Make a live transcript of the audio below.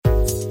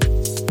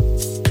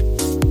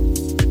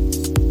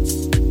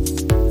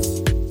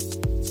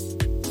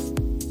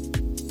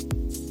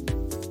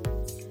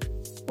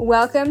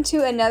Welcome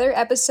to another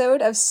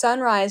episode of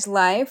Sunrise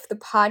Life, the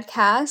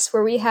podcast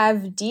where we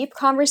have deep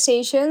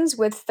conversations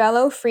with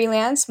fellow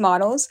freelance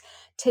models.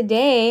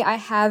 Today, I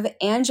have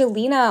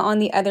Angelina on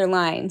the other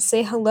line.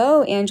 Say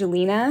hello,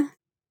 Angelina.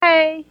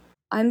 Hey.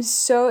 I'm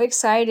so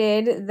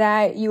excited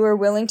that you are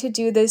willing to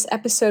do this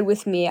episode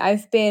with me.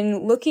 I've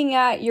been looking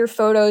at your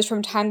photos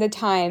from time to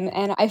time,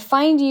 and I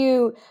find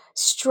you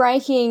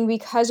striking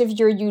because of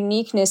your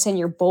uniqueness and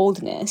your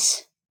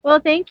boldness. Well,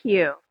 thank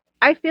you.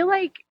 I feel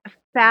like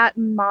fat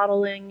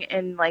modeling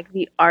in like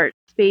the art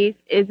space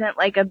isn't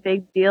like a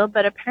big deal,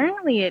 but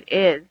apparently it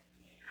is.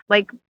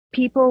 Like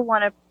people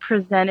want to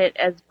present it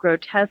as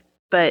grotesque,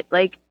 but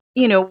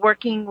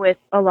working with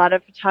a lot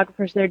of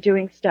photographers, they're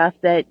doing stuff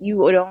that you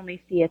would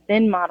only see a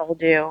thin model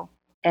do.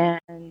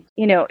 And,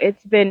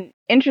 it's been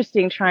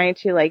interesting trying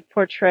to like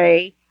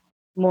portray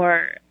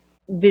more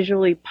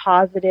visually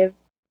positive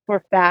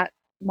for fat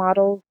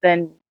models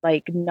than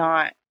like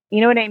not.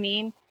 You know what I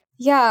mean?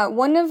 Yeah,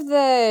 one of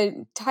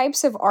the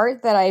types of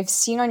art that I've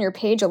seen on your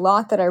page a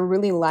lot that I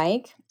really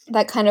like,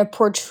 that kind of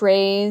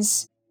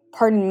portrays,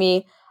 pardon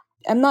me,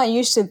 I'm not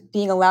used to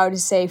being allowed to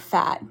say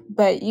fat,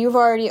 but you've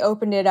already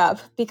opened it up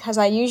because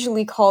I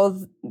usually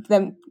call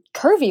them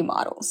curvy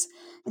models.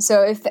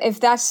 So if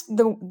that's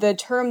the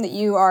term that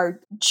you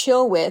are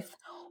chill with,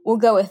 we'll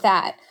go with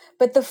that.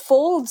 But the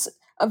folds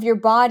of your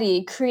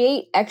body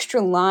create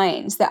extra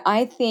lines that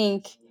I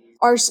think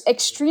are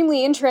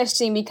extremely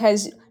interesting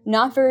because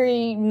not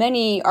very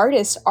many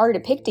artists are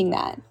depicting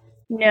that.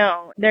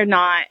 No, they're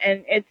not.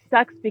 And it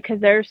sucks because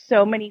there's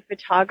so many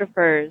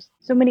photographers,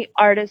 so many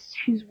artists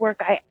whose work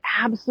I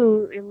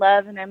absolutely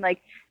love. And I'm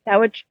like, that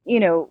would,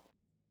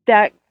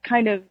 that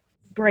kind of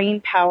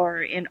brain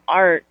power in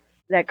art,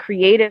 that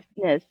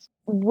creativeness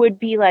would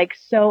be like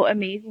so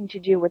amazing to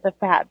do with a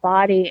fat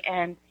body.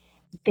 And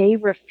they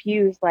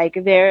refuse, like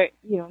they're,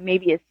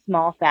 maybe a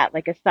small fat,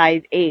 like a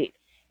size 8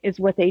 is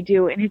what they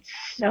do. And it's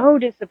so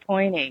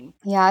disappointing.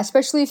 Yeah,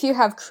 especially if you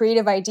have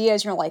creative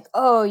ideas, you're like,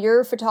 oh,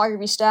 your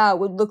photography style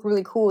would look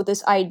really cool with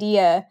this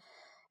idea.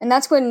 And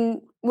that's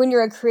when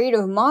you're a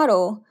creative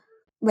model,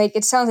 like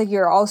it sounds like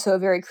you're also a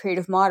very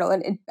creative model.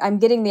 And I'm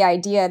getting the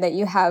idea that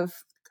you have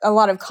a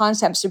lot of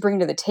concepts to bring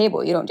to the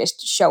table. You don't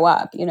just show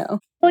up.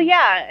 Well,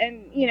 yeah,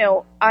 and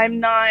I'm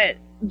not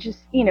just,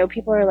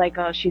 people are like,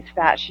 oh, she's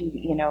fat,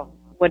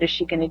 what is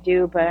she going to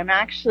do? But I'm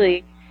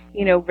actually,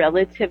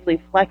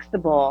 relatively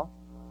flexible,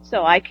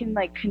 so I can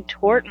like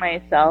contort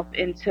myself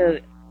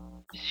into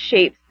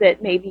shapes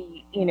that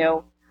maybe,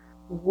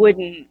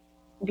 wouldn't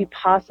be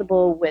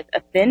possible with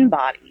a thin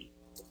body.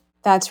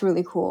 That's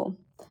really cool.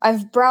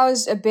 I've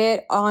browsed a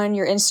bit on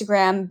your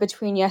Instagram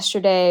between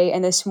yesterday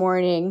and this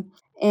morning,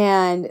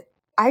 and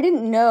I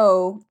didn't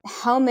know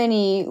how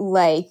many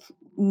like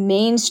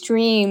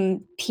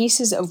mainstream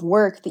pieces of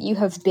work that you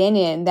have been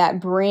in that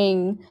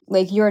bring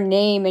like your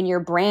name and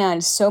your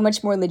brand so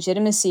much more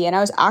legitimacy. And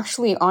I was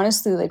actually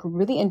honestly like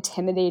really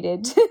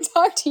intimidated to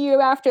talk to you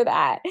after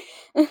that.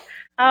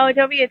 Oh,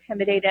 don't be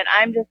intimidated.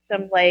 I'm just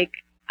some like,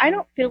 I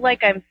don't feel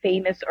like I'm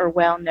famous or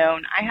well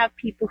known. I have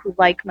people who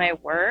like my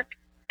work,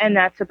 and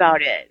that's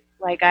about it.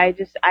 Like, I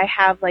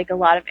have like a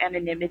lot of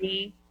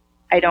anonymity.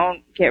 I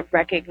don't get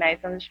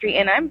recognized on the street,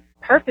 and I'm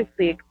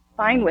perfectly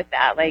fine with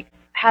that. Like,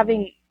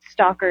 having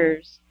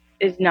stalkers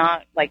is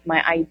not like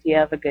my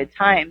idea of a good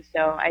time.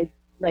 So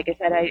like I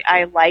said,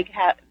 I like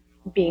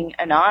being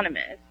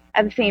anonymous.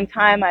 At the same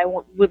time,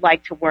 would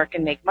like to work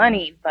and make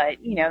money, but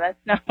that's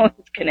not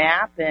what's going to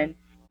happen.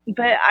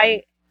 But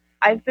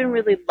I've been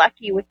really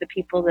lucky with the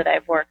people that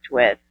I've worked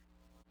with.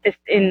 It's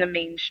in the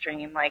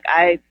mainstream. Like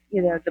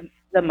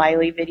the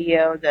Miley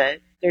video, the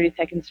 30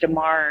 Seconds to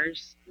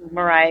Mars,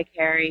 Mariah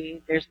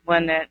Carey. There's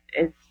one that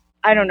is,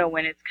 I don't know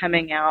when it's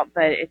coming out,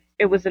 but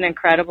it was an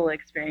incredible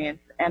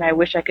experience, and I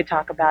wish I could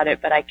talk about it,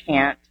 but I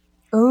can't.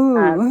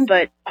 Ooh.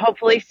 But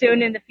hopefully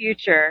soon in the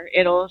future,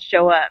 it'll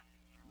show up.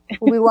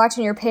 We'll be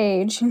watching your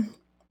page.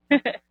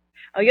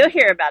 Oh, you'll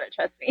hear about it,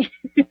 trust me.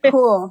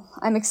 Cool.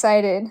 I'm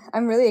excited.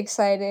 I'm really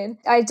excited.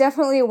 I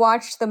definitely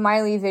watched the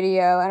Miley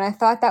video and I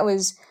thought that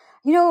was,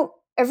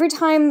 every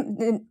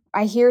time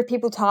I hear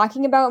people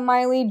talking about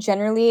Miley,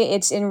 generally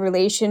it's in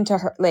relation to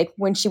her, like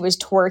when she was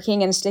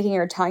twerking and sticking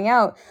her tongue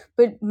out.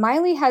 But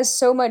Miley has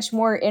so much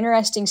more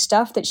interesting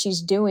stuff that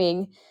she's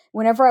doing.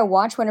 Whenever I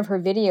watch one of her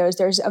videos,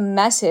 there's a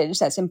message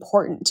that's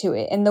important to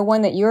it. And the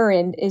one that you're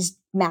in is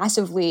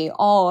massively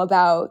all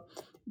about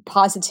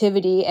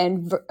positivity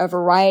and a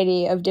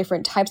variety of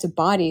different types of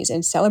bodies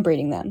and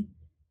celebrating them.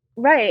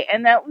 Right.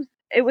 And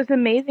it was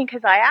amazing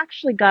because I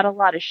actually got a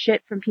lot of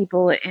shit from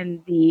people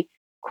in the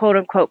quote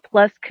unquote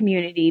plus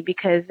community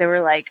because they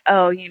were like,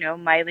 oh,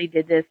 Miley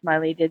did this,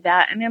 Miley did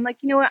that. And I'm like,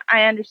 you know what?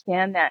 I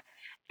understand that.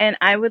 And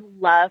I would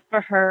love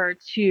for her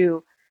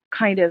to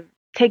kind of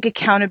take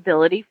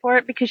accountability for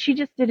it because she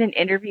just did an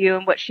interview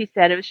and what she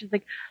said, it was just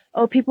like,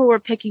 oh, people were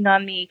picking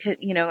on me,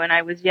 and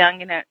I was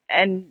young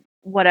and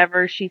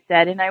whatever she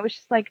said. And I was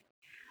just like,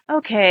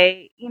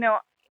 okay,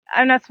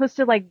 I'm not supposed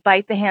to like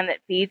bite the hand that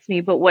feeds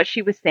me, but what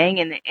she was saying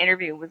in the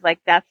interview was like,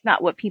 that's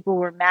not what people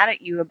were mad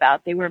at you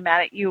about. They were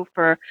mad at you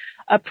for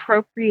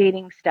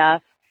appropriating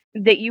stuff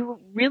that you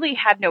really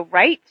had no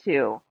right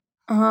to.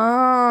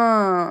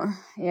 Oh,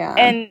 yeah.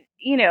 And,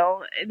 you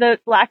know, the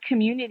Black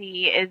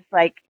community is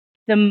like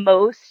the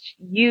most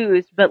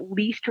used but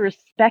least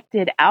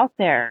respected out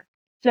there.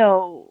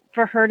 So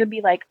for her to be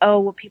like, oh,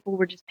 well, people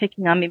were just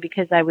picking on me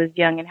because I was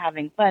young and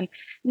having fun.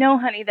 No,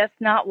 honey, that's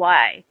not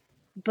why.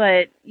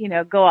 But, you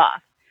know, go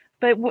off.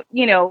 But,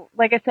 you know,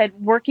 like I said,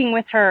 working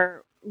with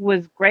her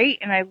was great.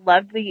 And I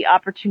loved the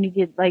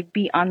opportunity to like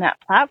be on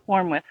that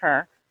platform with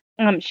her.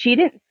 She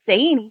didn't say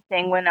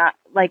anything when I,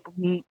 like,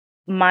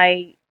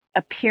 my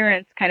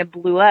appearance kind of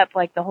blew up,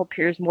 like the whole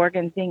Piers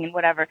Morgan thing and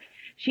whatever.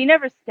 She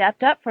never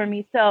stepped up for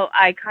me, so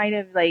I kind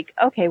of like,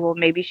 okay, well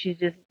maybe she's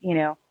just, you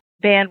know,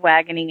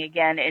 bandwagoning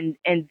again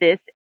in this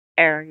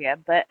area.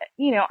 But,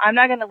 you know, I'm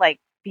not gonna like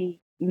be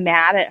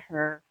mad at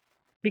her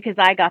because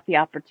I got the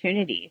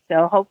opportunity.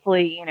 So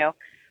hopefully, you know,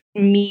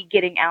 me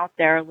getting out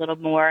there a little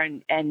more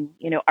and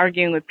you know,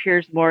 arguing with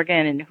Piers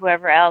Morgan and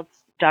whoever else,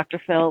 Dr.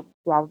 Phil,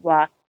 blah blah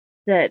blah,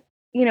 that,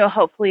 you know,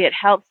 hopefully it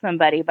helps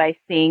somebody by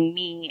seeing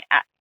me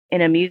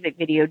in a music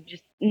video,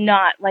 just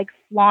not like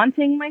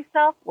flaunting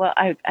myself. Well,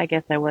 I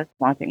guess I was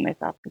flaunting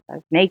myself because I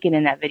was naked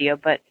in that video,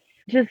 but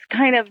just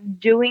kind of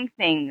doing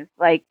things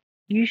like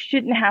you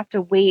shouldn't have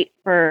to wait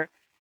for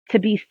to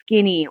be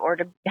skinny or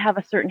to have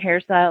a certain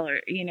hairstyle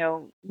or, you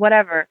know,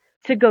 whatever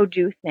to go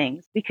do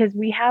things because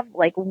we have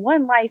like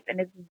one life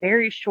and it's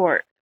very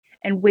short.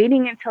 And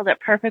waiting until that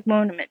perfect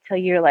moment until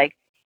you're like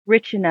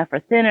rich enough or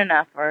thin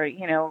enough or,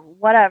 you know,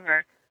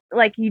 whatever,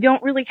 like you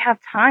don't really have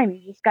time.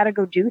 You just got to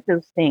go do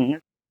those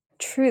things.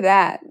 True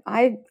that.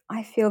 I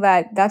feel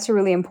that that's a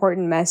really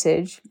important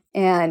message.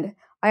 And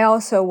I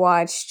also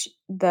watched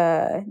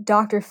the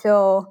Dr.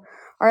 Phil,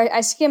 or I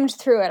skimmed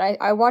through it.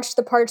 I watched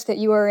the parts that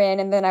you were in,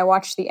 and then I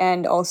watched the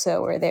end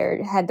also where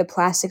they had the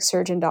plastic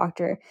surgeon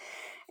doctor.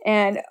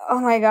 And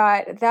oh my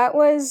God, that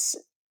was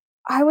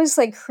I was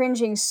like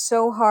cringing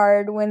so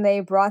hard when they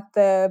brought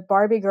the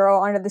Barbie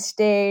girl onto the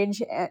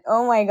stage. And,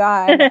 oh my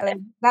God, like,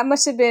 that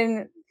must have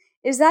been.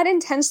 Is that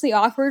intensely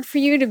awkward for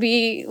you to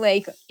be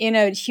like in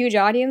a huge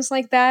audience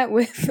like that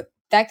with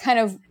that kind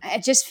of?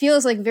 It just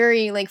feels like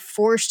very like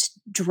forced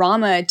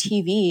drama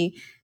TV.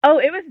 Oh,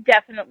 it was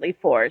definitely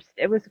forced.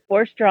 It was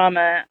forced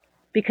drama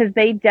because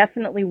they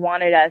definitely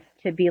wanted us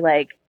to be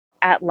like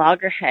at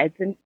loggerheads.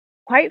 And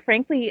quite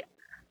frankly,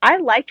 I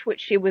liked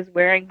what she was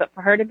wearing, but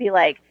for her to be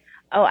like,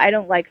 oh, I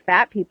don't like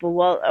fat people.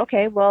 Well,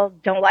 okay, well,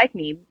 don't like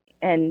me.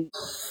 And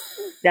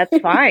that's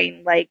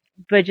fine. Like,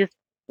 but just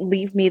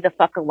leave me the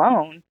fuck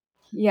alone.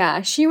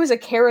 Yeah, she was a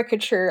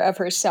caricature of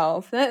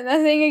herself.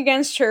 Nothing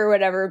against her or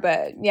whatever,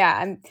 but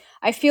yeah,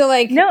 I feel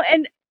like No,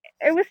 and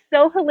it was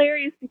so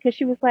hilarious because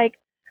she was like,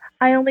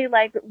 I only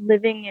like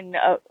living in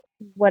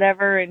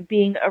whatever and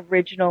being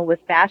original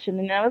with fashion.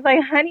 And I was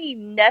like, honey,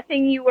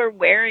 nothing you are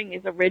wearing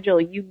is original.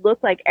 You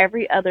look like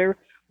every other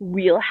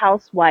real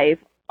housewife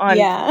on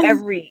yeah.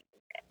 every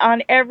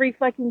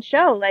fucking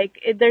show. Like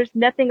there's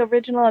nothing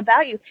original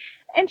about you.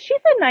 And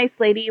she's a nice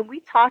lady and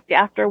we talked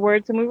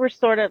afterwards and we were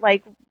sort of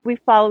like we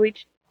followed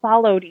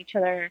each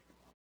other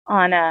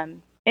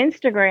on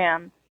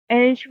Instagram.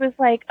 And she was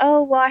like,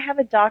 "Oh, well, I have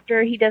a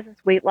doctor. He does this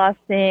weight loss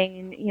thing,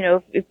 and you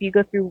know, if you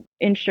go through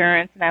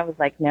insurance." And I was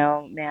like,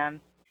 "No,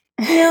 ma'am,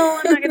 no,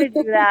 I'm not gonna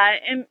do that."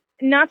 And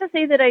not to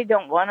say that I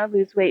don't want to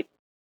lose weight,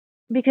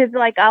 because,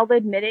 like, I'll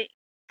admit it.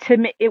 To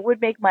me, it would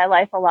make my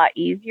life a lot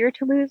easier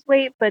to lose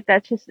weight, but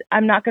that's just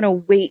I'm not gonna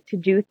wait to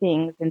do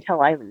things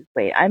until I lose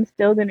weight. I'm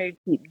still gonna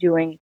keep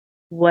doing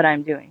what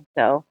I'm doing.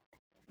 So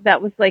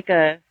that was like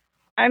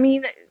I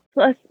mean,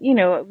 plus, you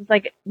know, it was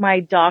like my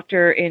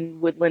doctor in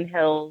Woodland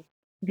Hills,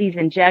 these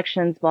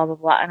injections, blah, blah,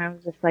 blah. And I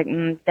was just like,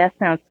 that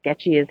sounds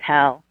sketchy as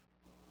hell.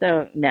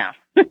 So, no.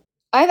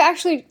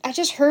 I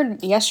just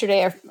heard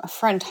yesterday a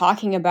friend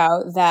talking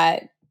about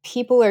that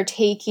people are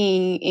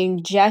taking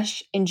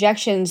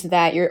injections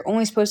that you're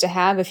only supposed to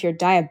have if you're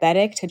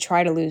diabetic to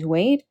try to lose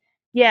weight.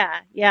 Yeah,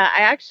 yeah.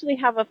 I actually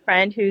have a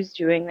friend who's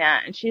doing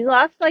that and she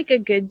lost like a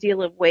good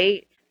deal of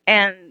weight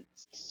and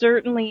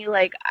certainly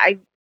like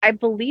I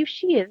believe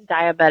she is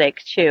diabetic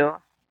too.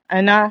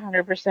 I'm not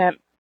 100%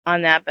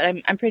 on that, but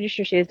I'm pretty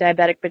sure she is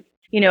diabetic, but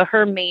you know,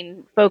 her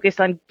main focus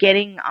on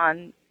getting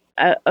on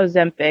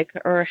Ozempic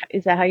or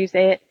is that how you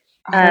say it?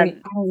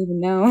 Um I don't even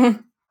know.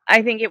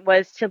 I think it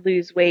was to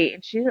lose weight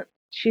and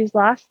she's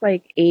lost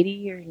like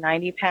 80 or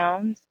 90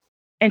 pounds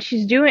and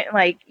she's doing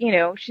like, you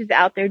know, she's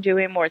out there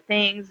doing more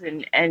things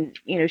and,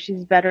 you know,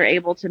 she's better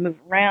able to move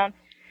around.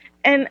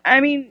 And I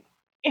mean,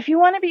 if you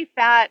want to be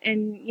fat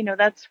and, you know,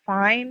 that's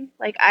fine.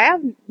 Like I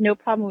have no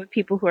problem with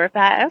people who are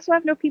fat. I also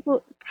have no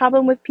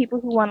problem with people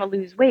who want to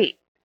lose weight.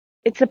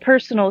 It's a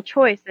personal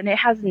choice and it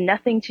has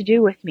nothing to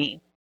do with me.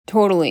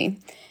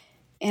 Totally.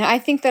 And I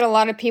think that a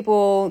lot of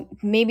people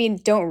maybe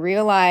don't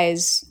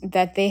realize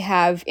that they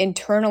have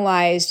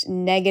internalized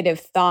negative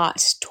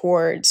thoughts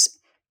towards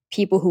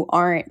people who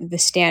aren't the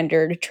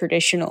standard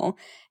traditional.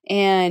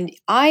 And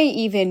I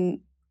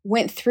even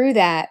went through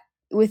that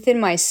within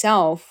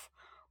myself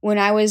when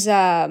I was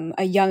a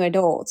young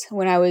adult,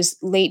 when I was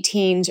late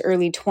teens,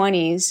 early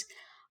 20s.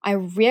 I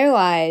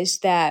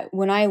realized that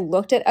when I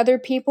looked at other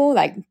people,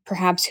 like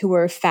perhaps who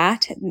were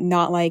fat,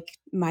 not like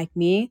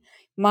me,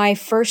 my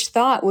first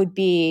thought would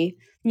be,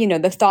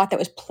 the thought that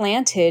was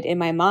planted in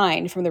my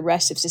mind from the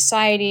rest of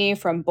society,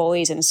 from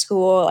bullies in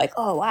school, like,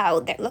 oh,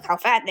 wow, look how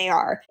fat they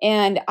are.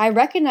 And I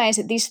recognized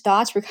that these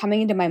thoughts were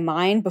coming into my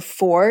mind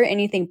before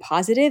anything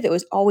positive. It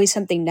was always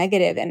something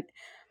negative. And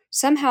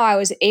somehow I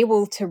was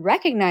able to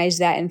recognize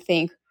that and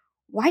think,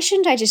 why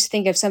shouldn't I just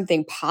think of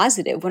something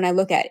positive when I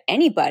look at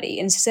anybody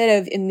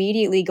instead of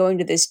immediately going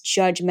to this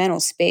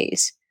judgmental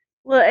space?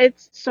 Well,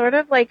 it's sort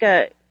of like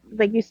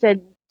you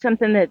said,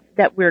 something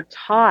that we're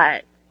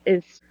taught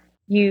is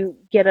you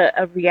get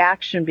a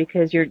reaction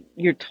because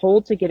you're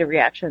told to get a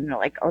reaction. And they're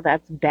like, oh,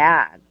 that's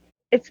bad.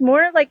 It's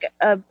more like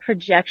a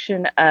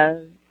projection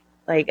of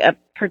like a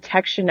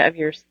protection of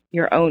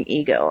your own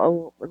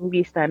ego. Oh, at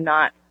least I'm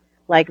not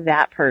like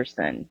that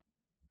person.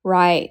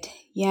 Right.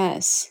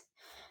 Yes.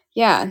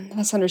 Yeah,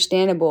 that's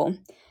understandable.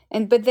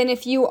 And but then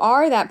if you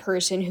are that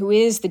person who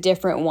is the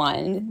different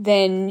one,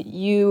 then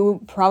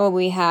you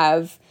probably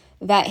have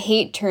that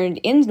hate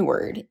turned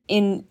inward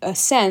in a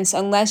sense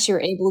unless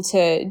you're able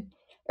to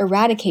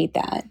eradicate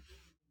that.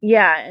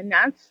 Yeah, and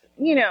that's,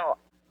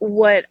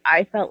 what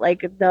I felt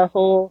like the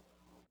whole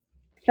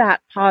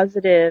fat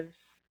positive,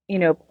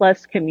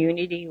 plus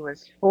community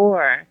was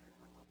for.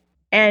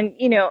 And,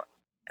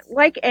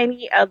 like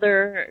any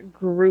other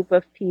group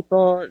of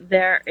people,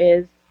 there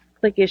is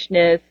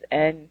cliquishness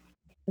and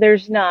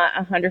there's not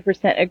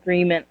 100%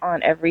 agreement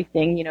on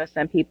everything.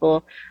 Some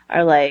people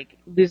are like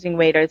losing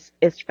weight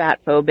is fat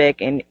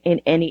phobic in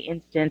any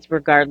instance,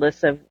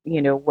 regardless of,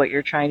 what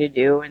you're trying to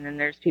do. And then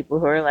there's people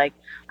who are like,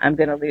 I'm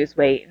going to lose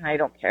weight and I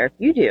don't care if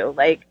you do.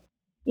 Like,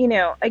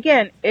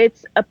 again,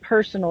 it's a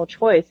personal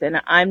choice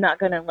and I'm not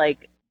going to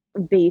like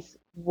base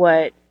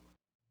what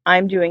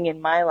I'm doing in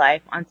my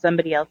life on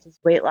somebody else's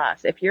weight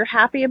loss. If you're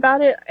happy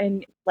about it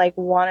and like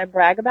want to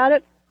brag about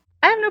it,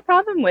 I have no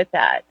problem with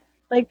that.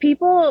 Like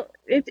people,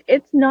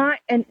 it's not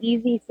an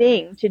easy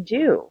thing to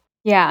do.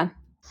 Yeah.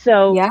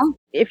 So Yeah.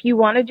 if you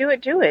want to do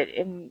it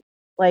and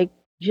like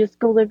just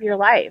go live your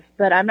life.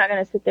 But I'm not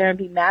going to sit there and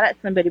be mad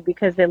at somebody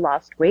because they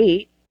lost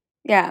weight.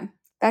 Yeah.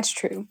 That's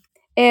true.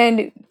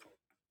 And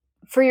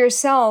for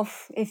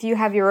yourself, if you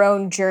have your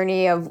own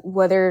journey of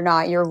whether or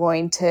not you're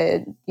going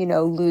to,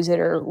 lose it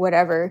or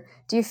whatever,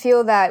 do you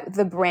feel that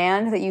the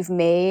brand that you've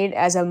made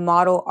as a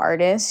model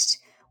artist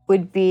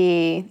would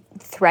be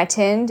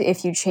threatened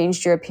if you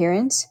changed your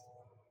appearance?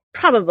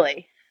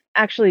 Probably.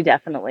 Actually,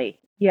 definitely.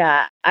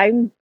 Yeah,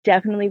 I'm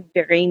definitely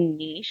very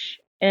niche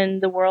in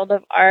the world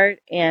of art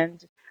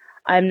and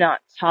I'm not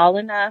tall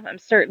enough. I'm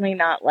certainly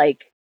not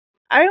like,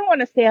 I don't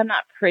want to say I'm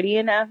not pretty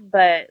enough,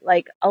 but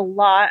like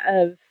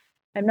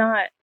I'm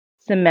not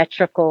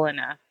symmetrical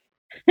enough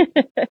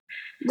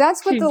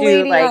That's what to the do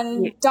lady like,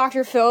 on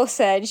Dr. Phil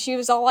said. She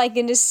was all like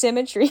into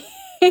symmetry.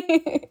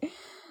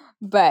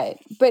 But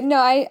no,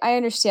 I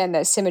understand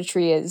that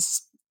symmetry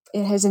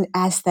it has an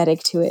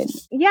aesthetic to it.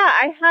 yeah,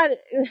 I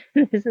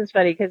had, this is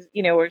funny because,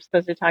 we're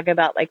supposed to talk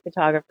about like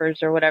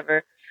photographers or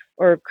whatever,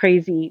 or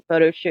crazy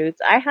photo shoots.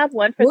 I had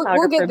one We'll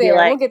photographer get be there.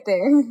 We'll like, get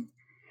there.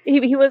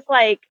 he was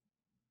like,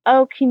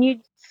 oh, can you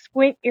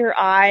squint your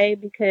eye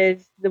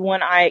because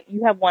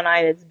you have one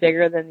eye that's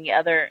bigger than the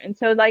other. And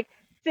so like,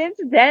 since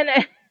then,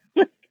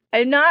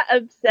 I'm not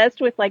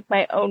obsessed with like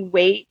my own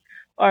weight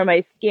or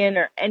my skin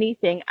or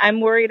anything.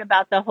 I'm worried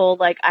about the whole,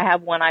 like, I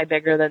have one eye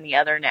bigger than the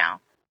other now.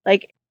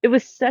 Like, it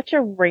was such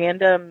a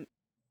random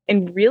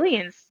and really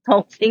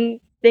insulting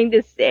thing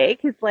to say.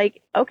 Cause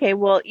like, okay,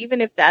 well,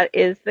 even if that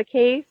is the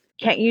case,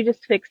 can't you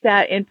just fix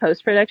that in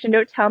post production?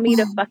 Don't tell me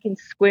to fucking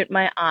squint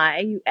my eye,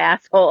 you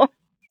asshole.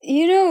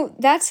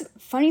 That's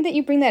funny that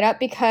you bring that up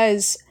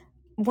because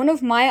one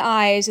of my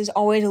eyes is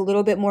always a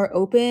little bit more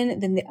open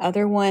than the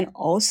other one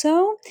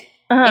also.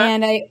 Uh-huh.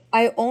 And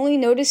I only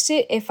noticed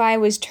it if I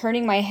was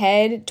turning my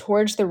head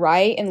towards the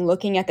right and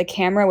looking at the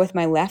camera with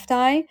my left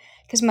eye,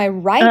 because my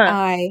right Uh-huh.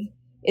 eye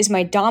is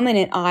my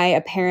dominant eye,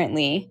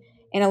 apparently.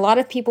 And a lot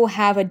of people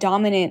have a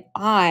dominant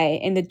eye,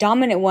 and the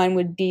dominant one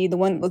would be the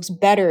one that looks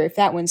better if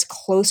that one's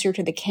closer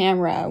to the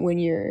camera when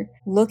you're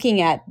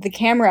looking at the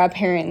camera,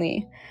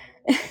 apparently.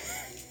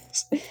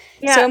 So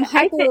Yeah, I'm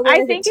hyper I aware of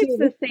it think it's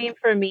the too. same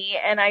for me.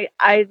 And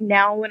I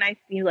now when I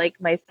see like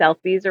my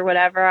selfies or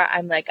whatever,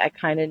 I'm like I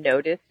kind of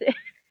notice it.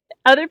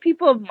 Other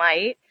people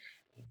might,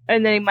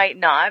 and they might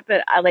not,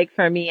 but I like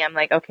for me, I'm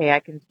like, okay, I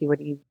can see what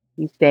he's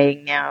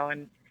saying now,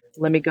 and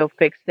let me go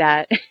fix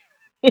that.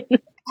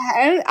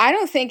 I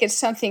don't think it's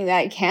something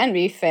that can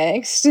be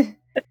fixed.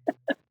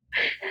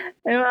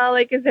 And well,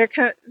 like, is there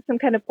some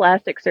kind of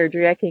plastic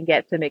surgery I can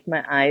get to make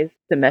my eyes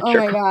Oh my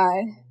symmetrical?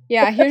 god.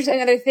 Yeah, here's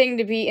another thing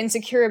to be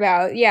insecure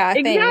about. Yeah,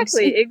 thanks.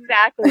 Exactly,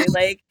 exactly.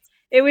 Like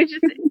it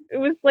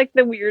was like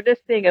the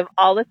weirdest thing of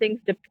all the things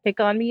to pick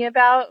on me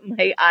about,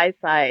 my eye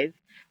size.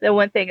 The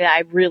one thing that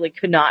I really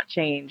could not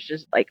change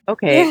is like,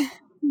 okay, Yeah.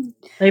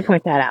 let me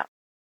point that out.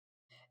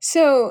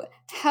 So,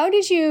 how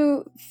did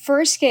you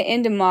first get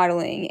into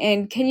modeling?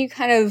 And can you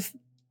kind of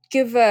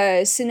give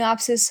a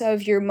synopsis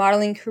of your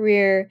modeling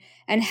career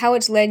and how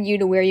it's led you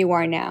to where you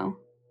are now?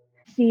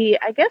 See,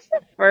 I guess the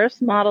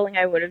first modeling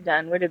I would have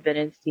done would have been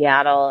in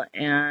Seattle,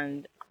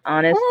 and Oh,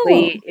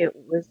 honestly, it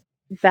was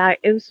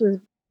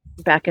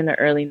back in the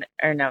early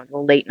or no, the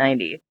late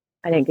 90s.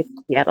 I didn't get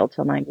to Seattle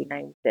till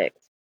 1996.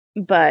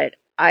 But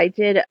I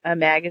did a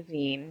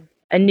magazine,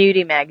 a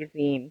nudie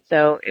magazine,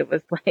 so it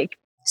was like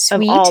of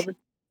sweet.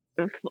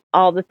 of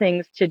all the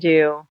things to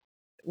do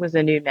was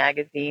a nude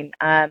magazine.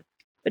 But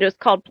it was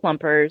called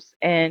Plumpers,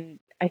 and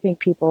I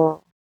think they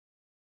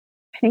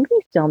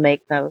still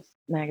make those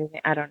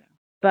magazines. I don't know.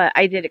 But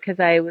I did it because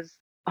I was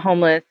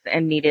homeless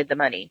and needed the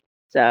money.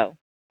 So,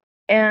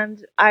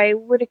 and I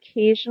would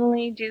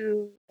occasionally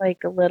do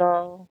like a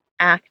little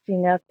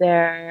acting up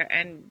there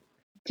and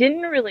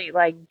didn't really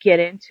like get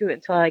into it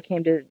until I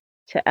came to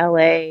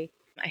LA.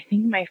 I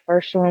think my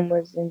first one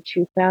was in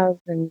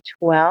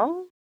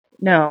 2012.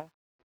 No,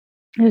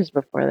 it was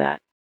before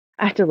that.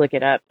 I have to look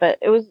it up, but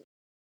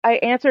I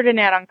answered an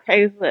ad on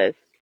Craigslist.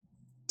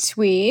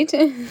 Sweet.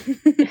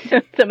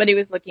 Somebody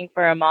was looking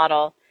for a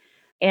model,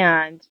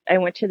 and I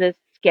went to this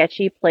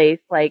sketchy place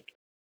like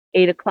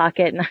 8 o'clock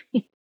at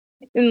night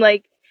in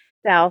like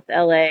South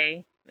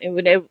LA.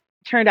 It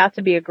turned out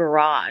to be a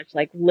garage,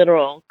 like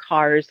literal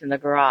cars in the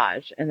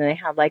garage, and then they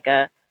had like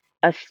a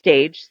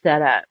stage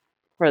set up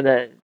for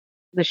the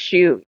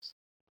shoot.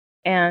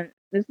 And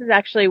this is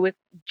actually with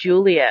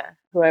Julia,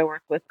 who I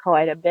work with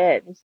quite a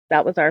bit.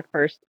 That was our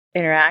first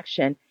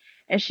interaction.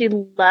 And she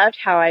loved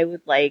how I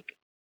would like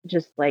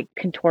just like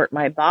contort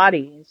my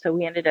body. So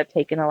we ended up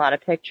taking a lot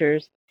of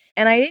pictures.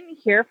 And I didn't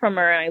hear from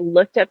her. And I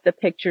looked up the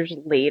pictures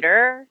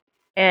later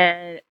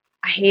and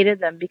I hated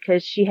them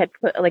because she had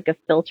put like a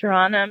filter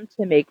on them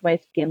to make my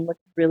skin look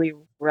really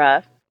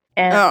rough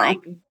and Oh, like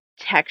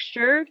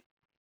textured.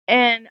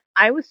 And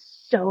I was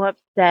so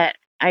upset.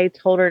 I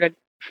told her to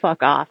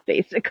fuck off,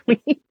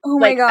 basically. oh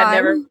my like,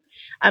 God.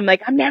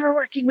 I'm never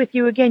working with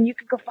you again. You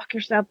can go fuck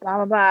yourself, blah,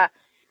 blah, blah.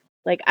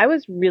 Like, I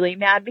was really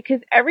mad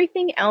because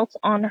everything else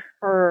on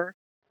her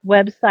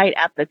website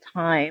at the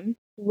time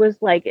was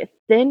like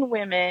thin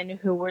women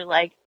who were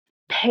like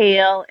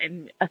pale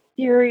and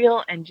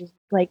ethereal and just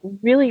like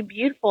really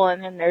beautiful.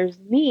 And then there's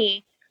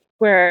me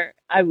where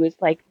I was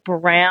like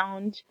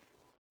browned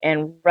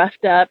and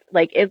roughed up.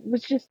 Like, it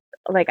was just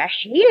like, I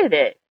hated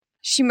it.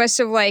 She must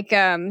have like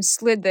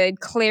slid the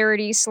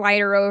clarity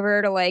slider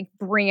over to like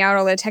bring out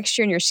all the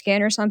texture in your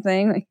skin or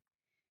something. Like,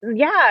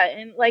 Yeah,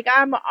 and like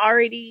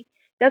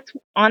that's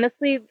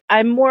honestly,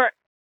 I'm more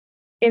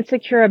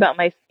insecure about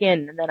my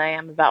skin than I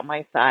am about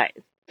my size.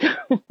 So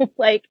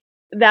like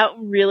that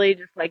really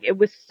just like it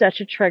was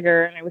such a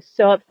trigger and I was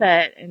so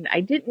upset and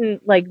I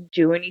didn't like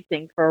do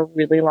anything for a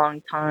really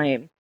long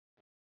time.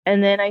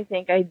 And then I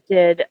think I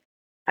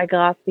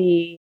got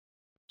the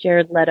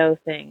Jared Leto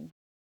thing,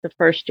 the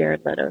first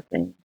Jared Leto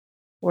thing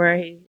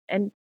where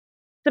and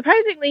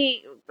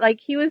surprisingly, like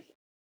he was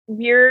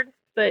weird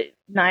but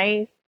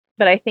nice.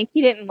 But I think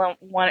he didn't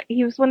want.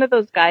 He was one of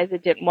those guys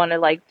that didn't want to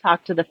like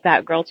talk to the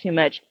fat girl too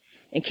much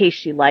in case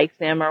she likes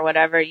him or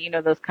whatever. You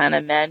know those kind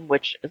of men,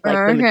 which is like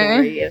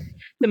okay.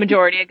 the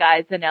majority of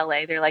guys in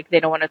LA. They're like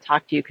they don't want to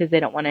talk to you because they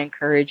don't want to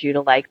encourage you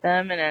to like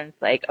them. And then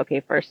it's like,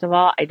 okay, first of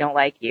all, I don't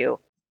like you.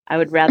 I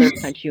would rather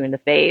punch you in the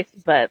face,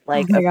 but Oh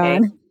like, my God.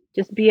 okay,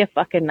 just be a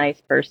fucking nice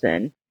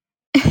person.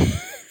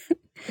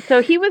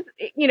 So he was,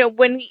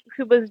 when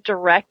he was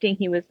directing,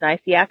 he was nice.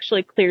 He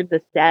actually cleared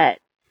the set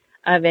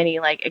of any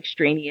like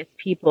extraneous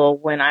people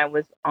when I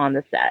was on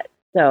the set.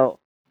 So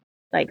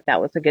like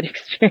that was a good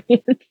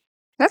experience.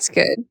 That's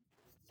good.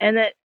 And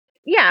that,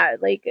 yeah,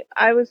 like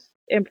I was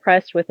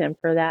impressed with him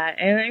for that.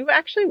 And I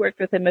actually worked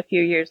with him a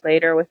few years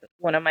later with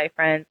one of my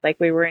friends. Like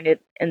we were in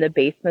the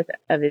basement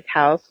of his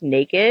house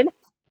naked.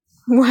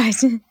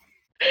 What?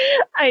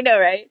 I know,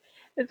 right?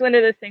 It's one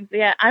of those things.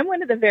 Yeah, I'm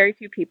one of the very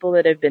few people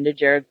that have been to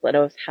Jared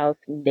Leto's house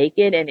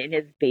naked and in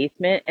his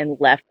basement and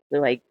left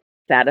like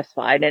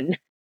satisfied. And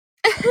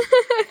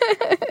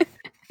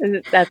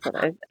that's what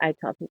I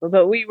tell people.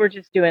 But we were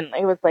just doing.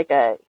 It was like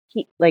a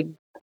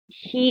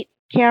heat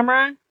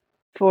camera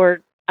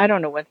for. I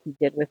don't know what he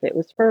did with it. It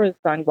was for his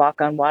song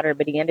 "Walk on Water,"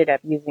 but he ended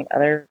up using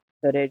other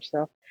footage.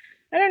 So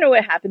I don't know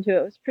what happened to it.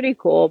 It was pretty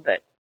cool,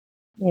 but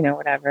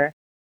whatever.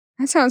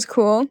 That sounds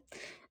cool.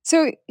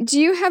 So, do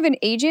you have an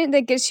agent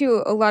that gets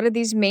you a lot of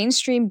these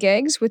mainstream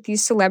gigs with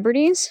these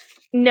celebrities?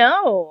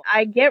 No,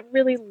 I get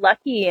really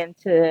lucky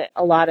into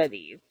a lot of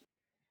these.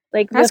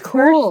 Like That's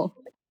cool.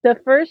 the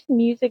first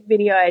music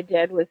video I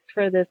did was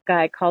for this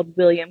guy called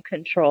William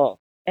Control,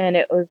 and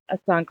it was a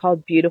song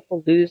called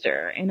Beautiful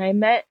Loser. And I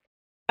met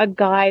a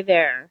guy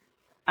there,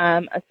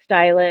 a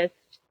stylist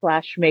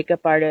slash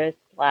makeup artist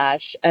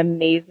slash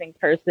amazing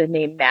person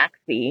named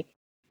Maxie.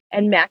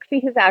 And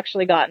Maxie has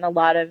actually gotten a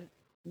lot of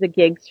the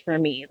gigs for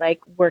me, like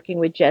working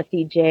with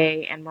Jessie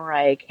J and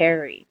Mariah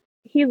Carey.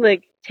 He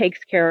like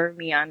takes care of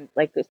me on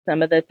like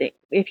some of the things.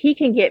 If he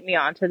can get me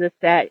onto the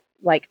set,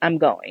 like I'm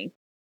going,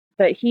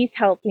 but he's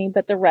helped me.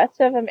 But the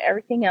rest of them,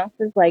 everything else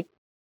is like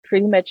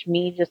pretty much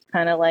me just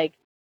kind of like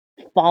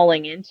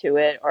falling into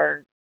it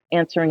or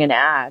answering an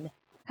ad.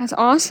 That's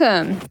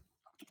awesome.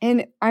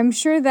 And I'm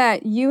sure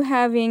that you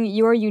having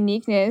your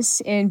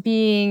uniqueness and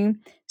being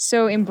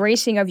so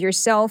embracing of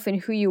yourself and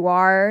who you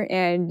are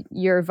and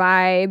your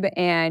vibe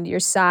and your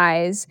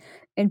size,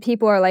 and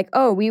people are like,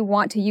 "Oh, we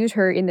want to use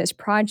her in this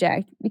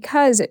project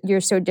because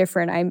you're so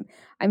different."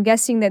 I'm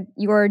guessing that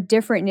your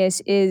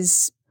differentness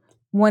is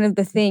one of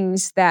the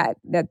things that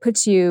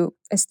puts you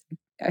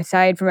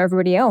aside from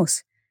everybody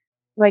else.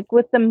 Like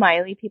with the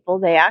Miley people,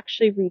 they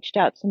actually reached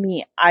out to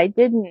me. I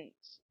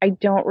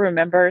don't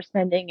remember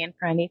sending in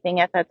for anything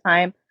at that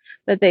time,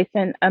 but they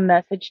sent a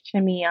message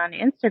to me on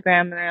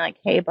Instagram and they're like,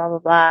 hey, blah, blah,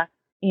 blah.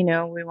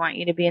 We want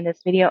you to be in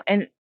this video.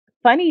 And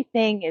funny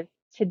thing is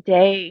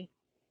today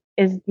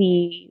is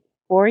the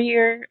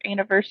 4-year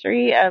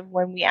anniversary of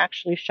when we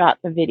actually shot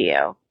the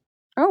video.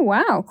 Oh,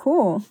 wow,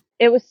 cool.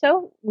 It was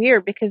so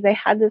weird because they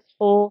had this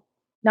full,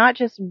 not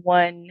just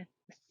one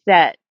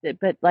set,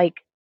 but like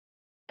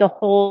the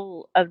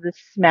whole of the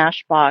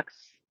Smashbox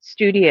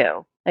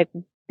studio. Like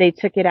they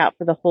took it out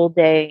for the whole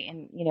day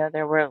and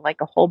there were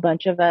like a whole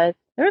bunch of us.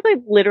 There were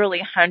like literally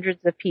hundreds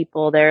of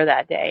people there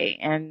that day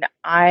and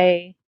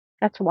I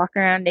got to walk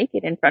around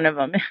naked in front of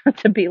them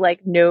to be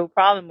like no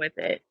problem with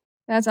it.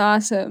 That's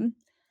awesome.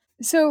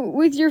 So,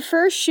 with your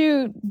first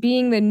shoot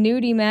being the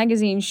nudie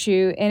magazine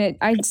shoot, and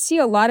I see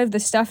a lot of the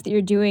stuff that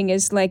you're doing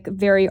is like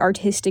very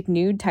artistic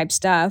nude type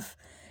stuff.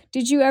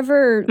 Did you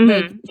ever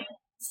like Mm-hmm.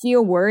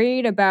 feel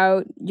worried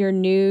about your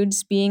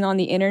nudes being on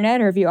the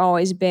internet, or have you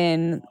always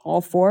been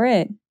all for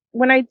it?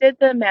 When I did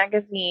the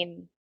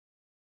magazine,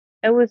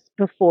 it was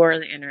before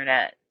the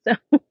internet. So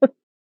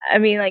I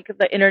mean, like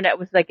the internet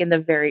was like in the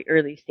very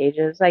early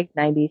stages, like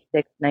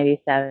 96,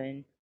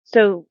 97.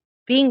 So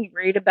being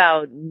worried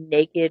about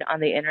naked on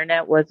the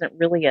internet wasn't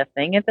really a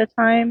thing at the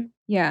time.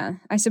 Yeah,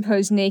 I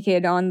suppose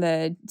naked on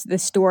the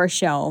store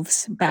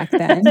shelves back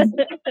then.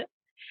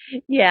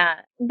 Yeah,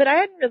 but I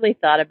hadn't really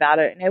thought about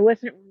it and I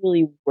wasn't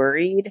really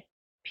worried.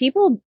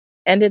 People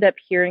ended up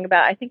hearing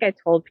about, I think I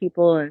told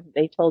people and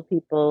they told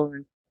people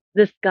and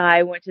this guy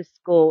I went to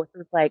school with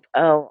was like,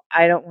 "Oh,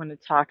 I don't want to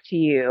talk to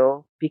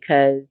you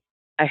because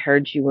I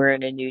heard you were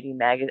in a nudie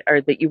magazine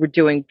or that you were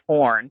doing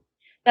porn."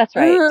 That's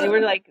right.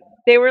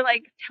 They were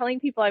like telling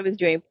people I was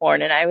doing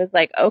porn and I was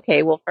like,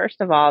 "Okay, well,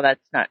 first of all,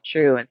 that's not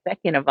true. And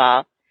second of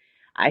all,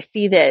 I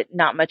see that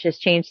not much has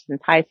changed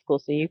since high school,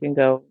 so you can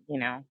go,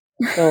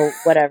 go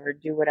whatever,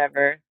 do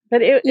whatever."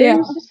 But it Yeah.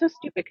 was just so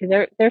stupid because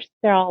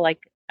they're all like,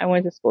 I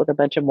went to school with a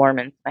bunch of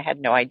Mormons. I had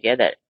no idea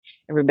that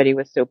everybody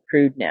was so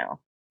prude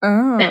now.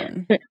 Oh,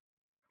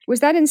 was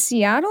that in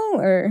Seattle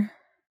or?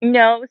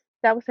 No,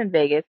 that was in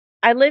Vegas.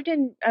 I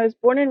was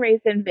born and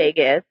raised in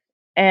Vegas,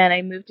 and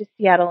I moved to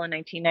Seattle in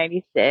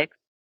 1996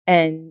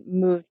 and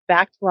moved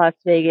back to Las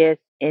Vegas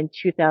in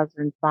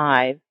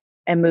 2005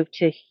 and moved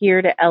to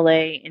here to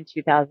LA in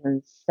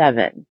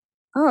 2007.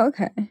 Oh,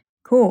 okay,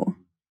 cool.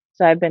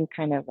 So I've been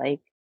kind of like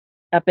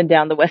up and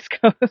down the West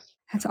Coast.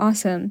 That's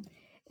awesome.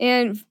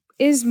 And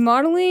is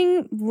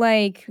modeling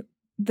like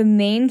the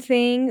main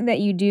thing that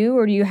you do,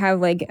 or do you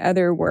have like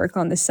other work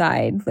on the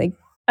side? Like,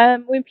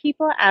 When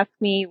people ask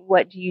me,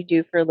 what do you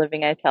do for a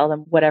living? I tell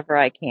them whatever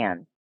I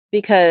can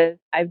because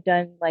I've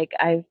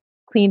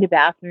cleaned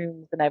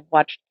bathrooms and I've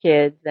watched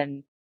kids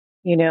and,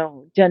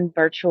 done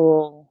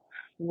virtual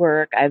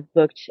work. I've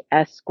booked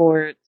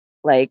escorts,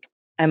 like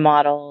I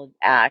modeled,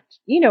 act,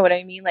 you know what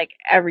I mean? Like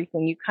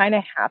everything. You kind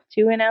of have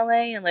to in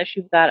LA unless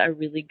you've got a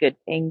really good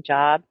paying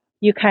job.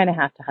 You kind of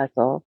have to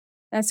hustle.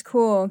 that's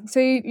cool. So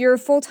you're a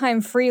full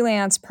time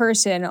freelance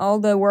person. All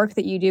the work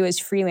that you do is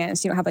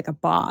freelance. You don't have like a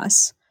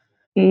boss.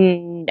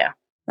 No,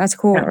 That's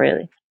not cool.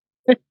 really.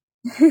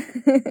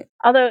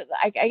 Although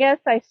I guess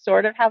I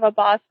sort of have a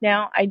boss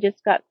now. I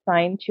just got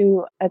signed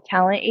to a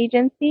talent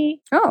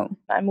agency. Oh,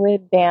 I'm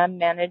with band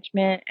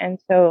management, and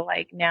so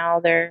like now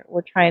we're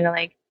trying to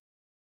like,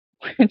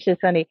 which is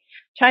funny,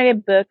 trying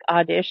to book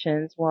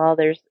auditions while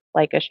there's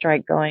like a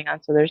strike going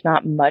on. So there's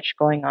not much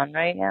going on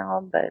right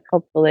now, but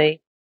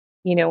hopefully,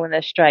 when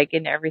the strike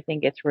and everything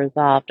gets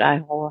resolved, I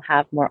will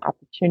have more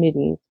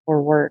opportunities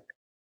for work.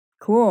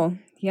 cool.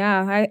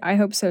 Yeah, I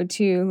hope so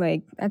too.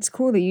 Like, that's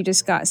cool that you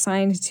just got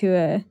signed to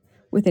a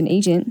with an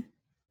agent.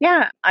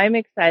 Yeah, I'm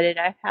excited.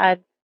 I've had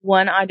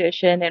one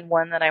audition and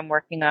one that I'm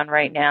working on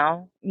right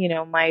now.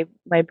 My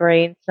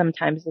brain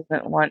sometimes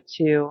doesn't want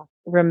to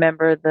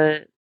remember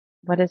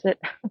what is it?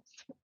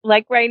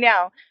 Like right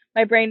now,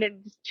 my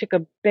brain just took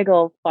a big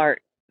old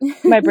fart.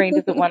 My brain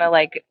doesn't want to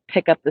like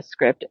pick up the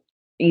script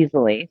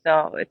easily.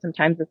 So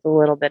sometimes it's a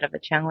little bit of a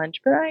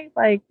challenge, but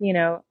I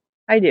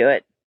do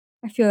it.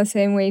 I feel the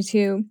same way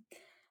too.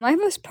 I have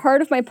this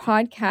part of my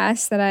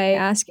podcast that I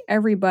ask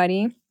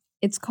everybody.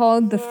 It's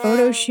called the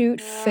photo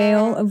shoot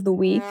fail of the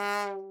week.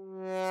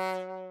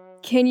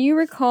 Can you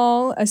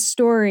recall a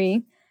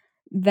story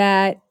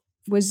that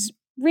was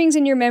rings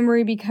in your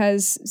memory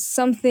because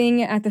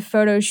something at the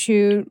photo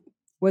shoot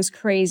was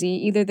crazy?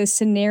 Either the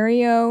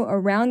scenario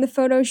around the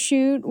photo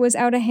shoot was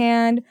out of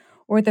hand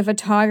or the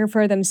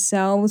photographer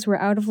themselves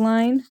were out of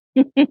line?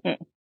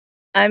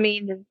 I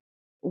mean,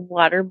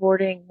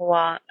 waterboarding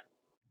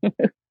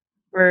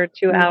for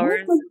 2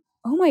 hours. What?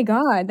 Oh my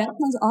god, that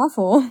sounds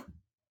awful.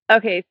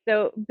 Okay,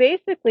 so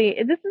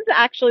basically, this is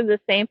actually the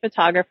same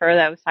photographer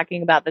that I was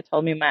talking about that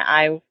told me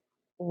my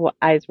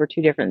eyes were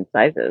two different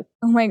sizes.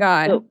 Oh my So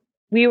god.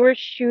 we were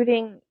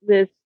shooting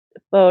this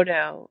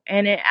photo,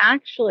 and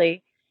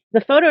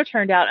the photo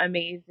turned out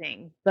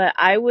amazing, but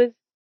I was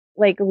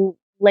like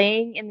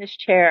laying in this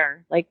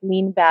chair, like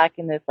leaned back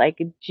in this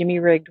like jimmy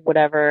rigged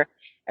whatever.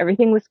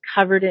 Everything was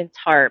covered in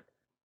tarp,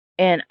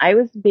 and I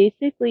was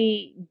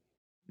basically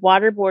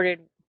waterboarded,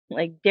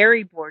 like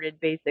dairy boarded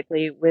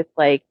basically with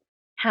like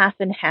half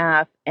and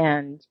half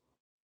and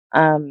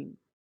um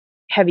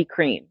heavy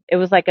cream. It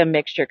was like a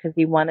mixture because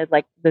he wanted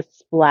like the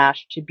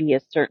splash to be a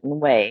certain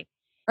way.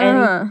 And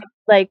he Uh,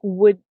 like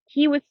would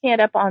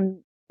stand up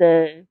on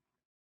the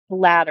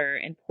ladder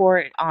and pour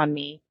it on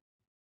me.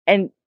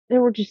 And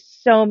there were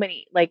just so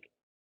many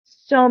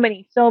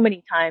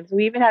times.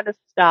 We even had to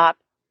stop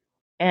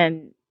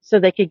and so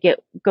they could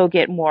go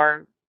get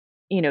more,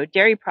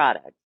 dairy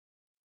products.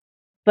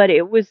 But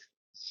it was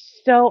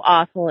so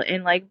awful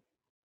and like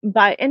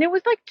and it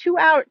was like 2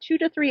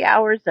 to 3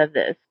 hours of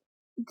this.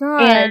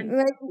 god, And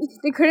like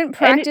they couldn't and it,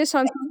 practice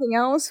on something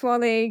else while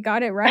they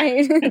got it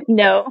right.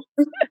 no,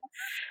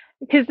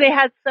 because they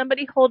had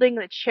somebody holding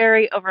the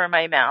cherry over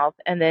my mouth,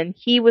 and then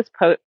he was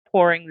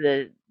pouring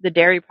the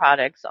dairy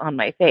products on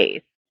my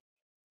face,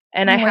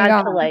 and I Oh my had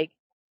god. to like,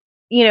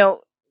 you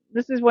know,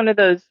 this is one of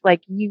those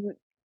like you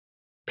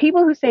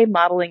people who say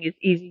modeling is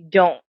easy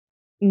don't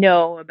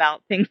know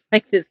about things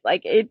like this.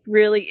 Like it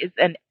really is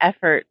an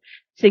effort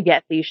to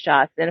get these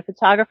shots, and a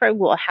photographer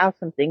will have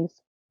some things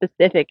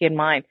specific in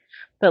mind,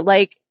 but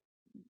like,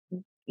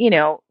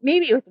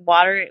 maybe with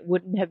water it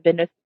wouldn't have been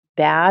as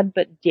bad,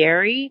 but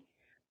dairy,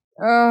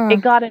 it Oh,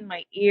 got in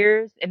my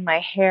ears, in my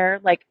hair,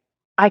 like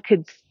I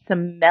could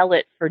smell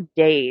it for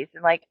days.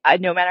 And like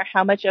no matter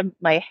how much of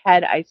my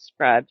head I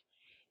scrubbed,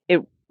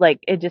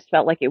 it just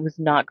felt like it was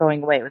not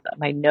going away. It was up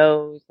my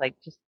nose, like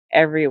just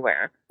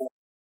everywhere.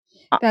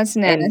 that's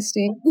And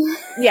nasty.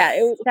 yeah,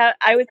 that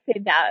I would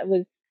say that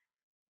was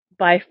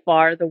by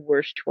far the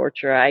worst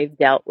torture I've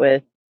dealt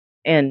with.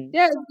 And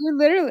Yeah, you're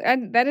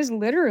literally that is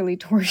literally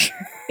torture.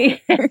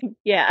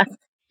 yeah.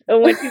 So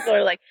when people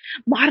are like,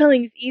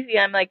 modeling's easy,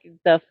 I'm like,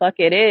 the fuck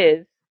it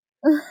is.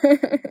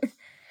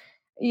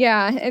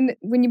 Yeah, and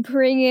when you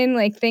bring in,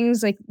 like,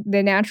 things like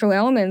the natural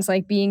elements,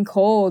 like being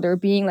cold or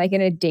being, like, in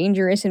a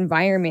dangerous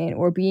environment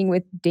or being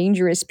with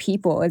dangerous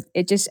people,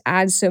 it just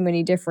adds so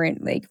many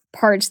different, like,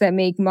 parts that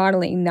make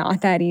modeling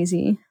not that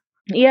easy.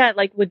 Yeah,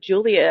 like with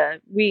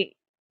Julia, we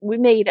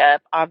made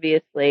up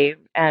obviously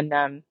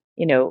and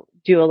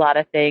do a lot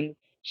of things.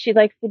 She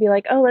likes to be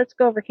like, "Oh, let's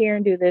go over here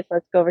and do this.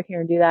 Let's go over here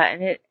and do that."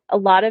 And a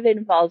lot of it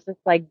involves just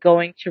like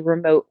going to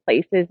remote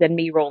places and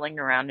me rolling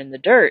around in the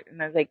dirt.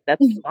 And I was like,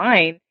 "That's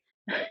fine."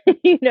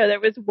 There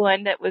was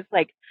one that was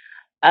like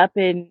up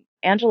in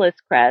Angeles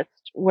Crest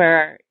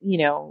where,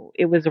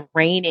 it was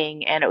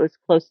raining and it was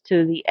close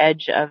to the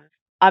edge of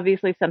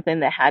obviously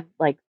something that had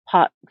like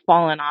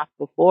fallen off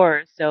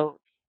before. So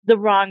the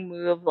wrong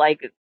move,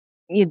 like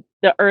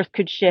the earth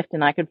could shift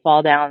and I could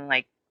fall down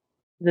like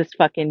this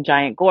fucking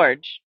giant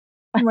gorge.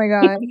 Oh my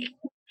god.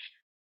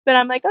 But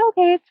I'm like,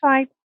 okay, it's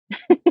fine.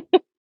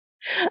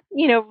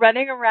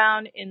 Running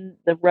around in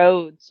the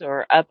roads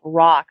or up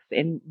rocks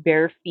in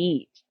bare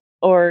feet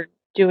or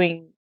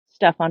doing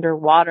stuff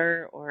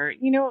underwater or,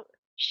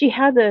 she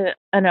had an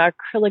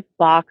acrylic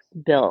box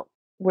built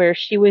where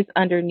she was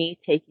underneath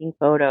taking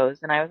photos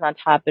and I was on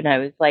top and I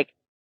was like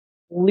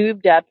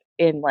lubed up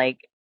in like,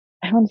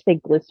 I don't want to say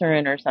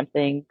glycerin or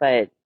something,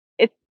 but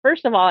it's,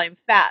 first of all, I'm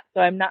fat, so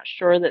I'm not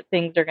sure that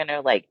things are going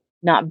to like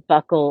not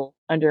buckle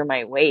under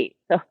my weight.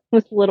 So I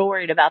was a little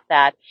worried about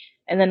that.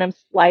 And then I'm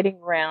sliding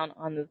around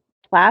on the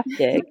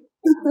plastic.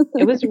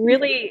 It was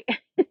really,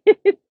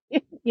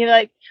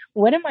 like,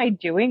 what am I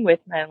doing with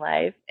my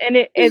life? And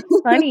it's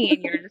funny,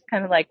 and you're just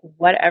kind of like,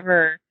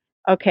 whatever.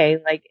 Okay,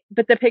 like,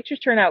 but the pictures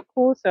turn out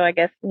cool. So I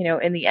guess,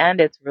 in the end,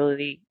 it's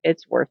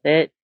worth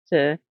it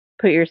to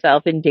put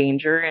yourself in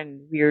danger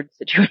and weird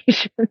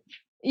situations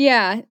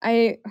Yeah,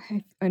 I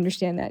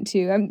understand that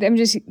too. I'm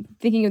just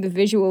thinking of the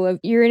visual of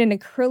you're in an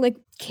acrylic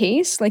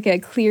case, like a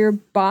clear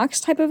box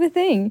type of a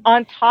thing.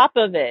 on top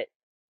of it,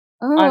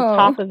 on Oh.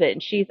 top of it.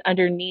 And she's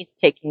underneath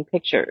taking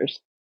pictures.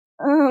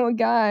 Oh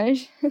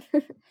gosh.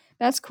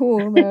 That's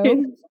cool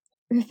though.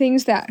 The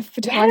things that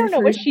Yeah, I don't know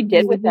what photographers she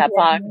did do with that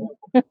box.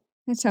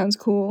 that sounds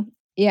cool.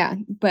 Yeah,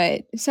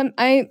 but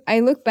I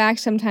look back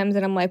sometimes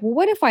and I'm like, well,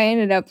 what if I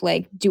ended up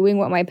like doing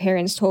what my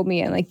parents told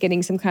me and like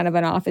getting some kind of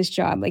an office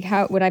job? Like,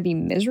 how would I be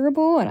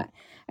miserable? And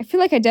I feel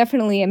like I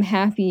definitely am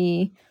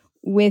happy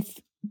with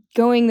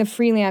going the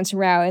freelance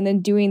route and then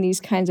doing these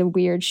kinds of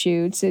weird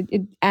shoots.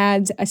 It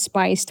adds a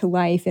spice to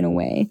life in a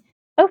way.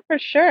 Oh, for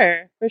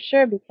sure,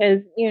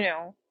 because,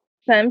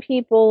 some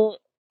people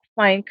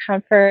find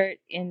comfort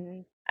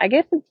in, I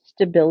guess it's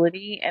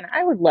stability, and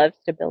I would love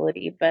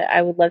stability, but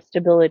I would love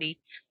stability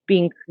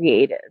being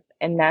creative.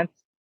 And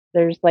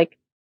there's like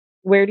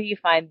where do you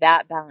find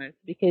that balance?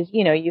 Because,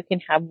 you know, you can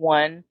have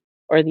one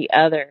or the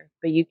other,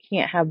 but you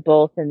can't have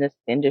both in this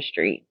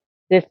industry,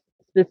 this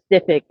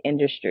specific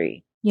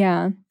industry.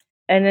 Yeah.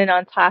 And then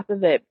on top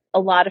of it, a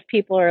lot of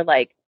people are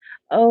like,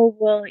 oh,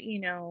 well, you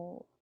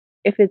know,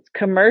 if it's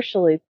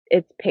commercial,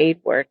 it's paid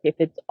work. If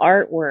it's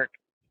artwork,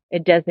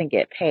 it doesn't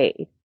get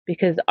paid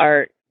because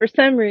art, for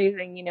some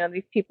reason, you know,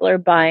 these people are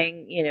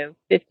buying, you know,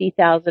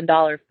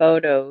 $50,000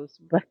 photos,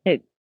 but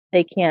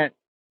they can't,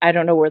 I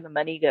don't know where the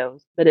money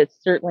goes, but it's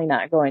certainly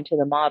not going to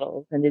the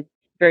models and it's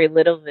very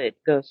little of it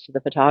goes to the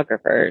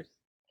photographers.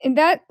 And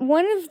that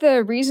one of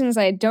the reasons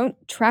I don't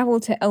travel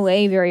to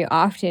LA very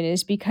often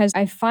is because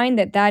I find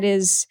that that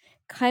is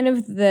kind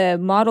of the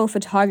model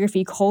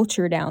photography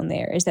culture down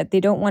there, is that they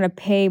don't want to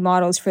pay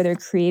models for their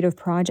creative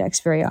projects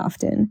very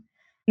often.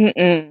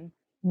 Mm-mm.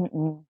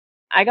 Mm-mm.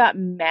 I got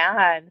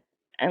mad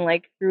and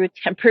like threw a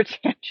temper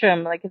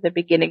tantrum like at the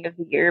beginning of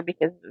the year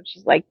because it was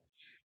just like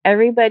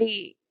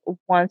everybody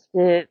wants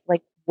to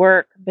like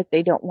work, but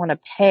they don't want to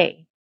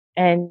pay.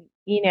 And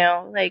you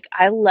know, like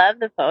I love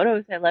the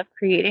photos, I love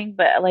creating,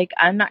 but like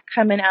I'm not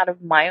coming out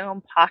of my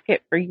own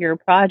pocket for your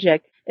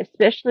project,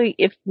 especially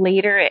if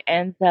later it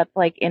ends up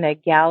like in a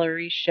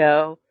gallery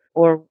show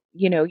or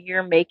you know,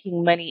 you're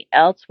making money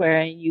elsewhere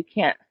and you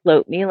can't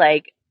float me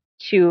like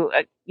to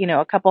a, you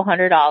know, a couple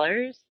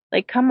 $100.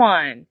 Like, come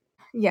on.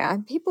 Yeah,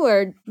 people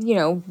are,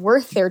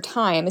 worth their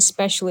time,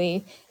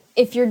 especially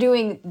if you're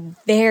doing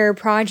their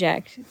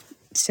project.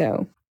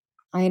 So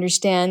I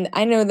understand.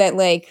 I know that,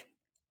 like,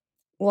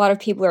 a lot of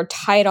people are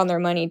tight on their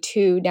money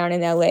too down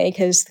in LA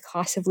because the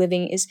cost of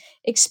living is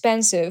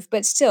expensive.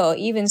 But still,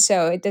 even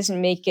so, it doesn't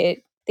make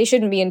it, they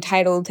shouldn't be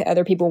entitled to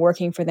other people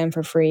working for them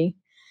for free.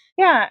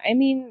 Yeah, I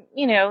mean,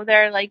 you know,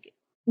 they're like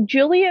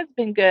Julia's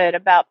been good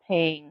about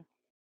paying,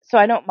 so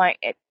I don't mind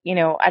it, you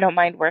know, I don't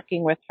mind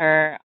working with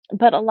her.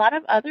 But a lot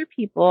of other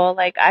people,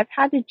 like I've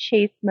had to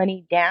chase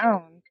money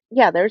down.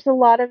 Yeah, there's a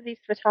lot of these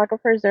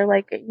photographers, they're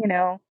like, you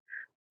know,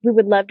 we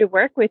would love to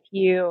work with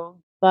you,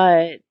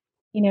 but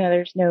you know,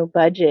 there's no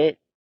budget.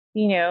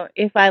 You know,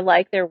 if I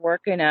like their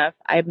work enough,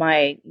 I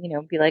might, you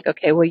know, be like,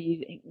 okay, well,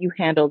 you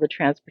handle the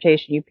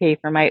transportation, you pay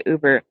for my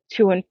Uber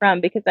to and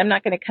from because I'm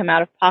not going to come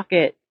out of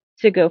pocket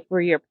to go for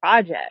your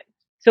project.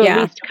 So at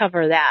Yeah. least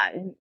cover that.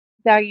 And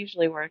that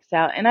usually works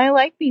out. And I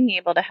like being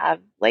able to have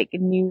like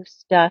new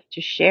stuff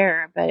to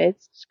share, but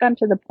it's just gotten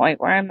to the point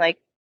where I'm like,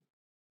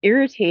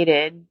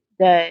 irritated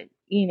that,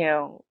 you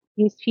know,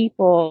 these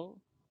people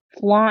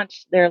flaunt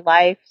their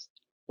lives.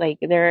 Like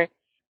they're,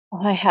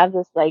 oh, I have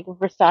this like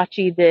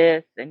Versace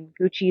this and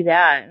Gucci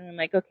that. And I'm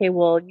like, okay,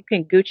 well, you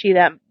can Gucci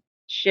that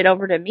shit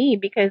over to me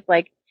because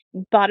like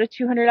you bought a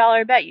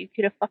 $200 bet. You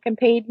could have fucking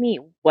paid me.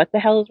 What the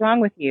hell is wrong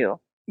with you?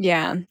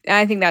 Yeah.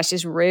 I think that's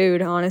just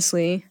rude,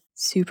 honestly.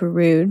 Super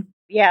rude.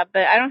 Yeah,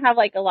 but I don't have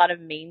like a lot of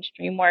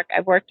mainstream work.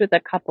 I've worked with a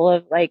couple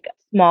of like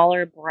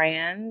smaller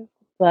brands,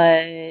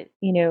 but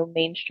you know,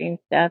 mainstream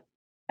stuff.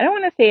 I don't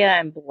want to say that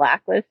I'm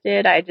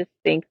blacklisted. I just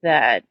think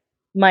that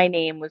my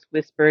name was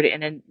whispered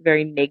in a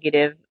very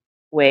negative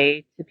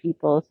way to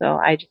people, so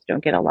I just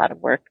don't get a lot of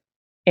work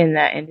in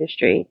that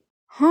industry.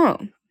 Huh.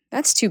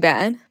 That's too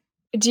bad.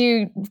 Do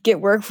you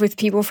get work with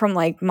people from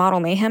like Model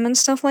Mayhem and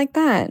stuff like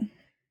that?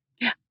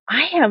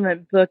 I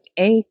haven't booked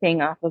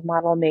anything off of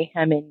Model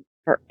Mayhem in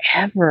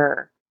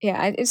forever.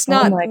 Yeah, it's Oh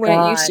not my what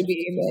it used to gosh.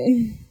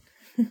 be,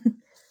 but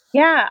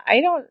Yeah,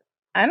 I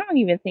don't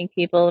even think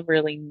people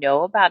really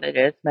know about it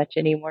as much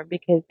anymore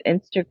because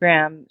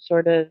Instagram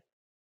sort of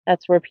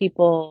that's where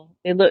people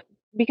they look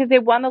because they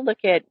want to look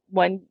at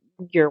one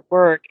your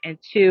work and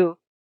two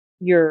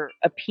your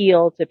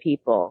appeal to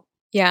people.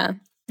 yeah.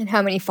 And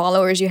how many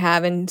followers you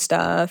have and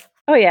stuff.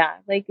 Oh yeah,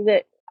 like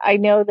that I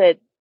know that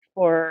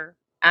for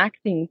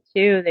acting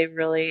too, they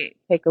really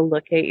take a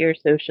look at your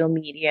social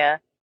media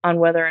on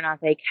whether or not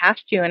they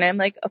cast you and I'm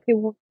like, okay,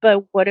 well,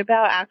 but what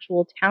about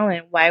actual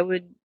talent? Why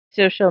would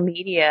social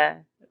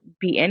media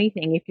be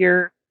anything? If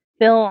your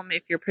film,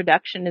 if your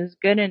production is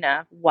good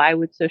enough, why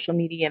would social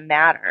media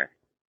matter?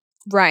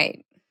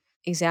 Right.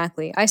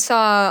 Exactly. I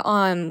saw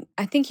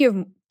I think do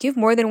you have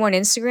more than one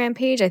Instagram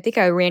page? I think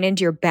I ran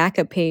into your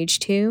backup page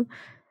too.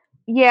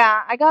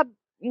 Yeah, I got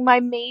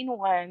my main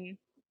one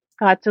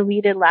got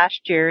deleted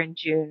last year in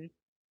June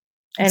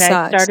It and I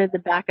sucks. started the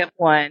backup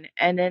one,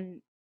 and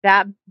then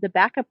that the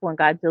backup one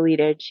got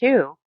deleted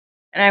too.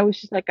 And I was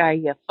just like, "Are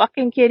you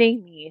fucking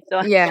kidding me?" So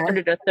I Yeah.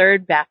 started a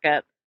third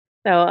backup.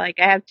 So like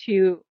I have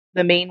two,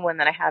 the main one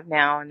that I have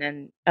now, and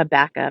then a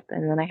backup,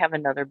 and then I have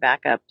another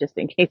backup just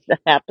in case that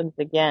happens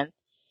again.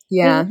 This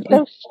Yeah. is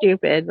so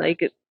stupid.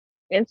 Like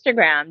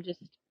Instagram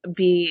just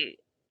be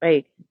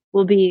like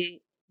will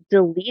be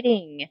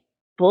deleting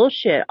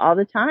bullshit all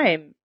the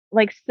time.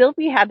 Like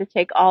Sylvie had to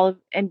take all of,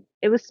 and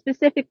it was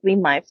specifically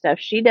my stuff.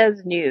 She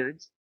does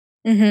nudes.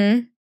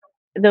 Mhm.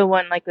 The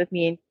one like with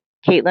me and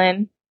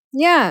Caitlin,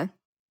 Yeah.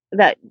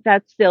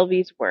 that's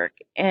Sylvie's work.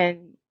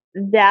 And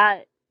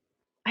that,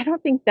 I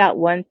don't think that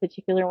one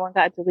particular one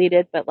got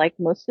deleted, but like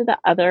most of the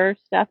other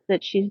stuff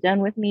that she's done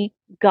with me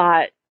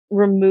got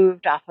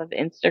removed off of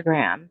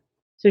Instagram.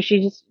 So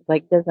she just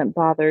like doesn't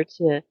bother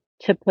to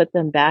to put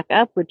them back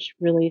up, which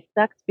really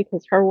sucks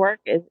because her work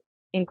is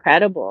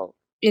incredible.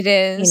 It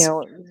is. It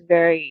was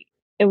very,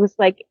 it was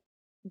like,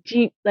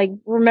 like,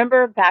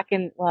 remember back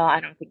in, well, I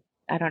don't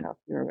know if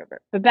you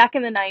remember, but back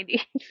in the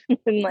 90s,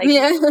 when like,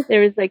 Yeah.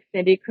 there was like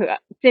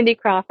Cindy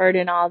Crawford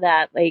and all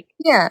that, like,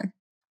 Yeah.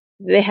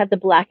 they had the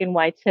black and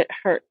whites that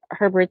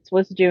Herbert's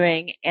was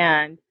doing.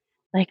 And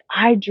like,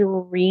 I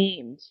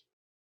dreamed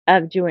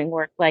of doing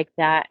work like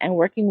that, and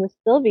working with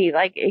Sylvie,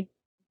 like it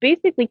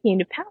basically came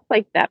to pass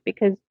like that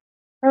because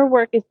her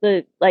work is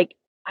the like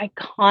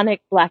iconic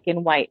black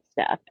and white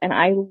stuff, and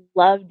I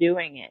love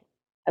doing it.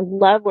 I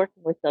love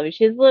working with Sylvie.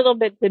 She's a little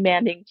bit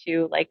demanding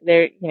too. Like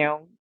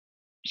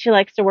she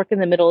likes to work in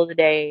the middle of the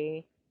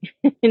day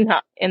in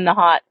the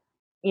hot,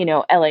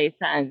 LA sun.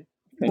 And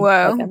she's like,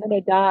 Whoa. I'm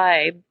gonna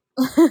die.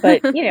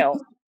 But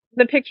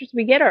the pictures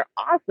we get are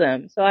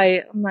awesome. So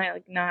I'm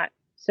not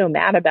so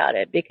mad about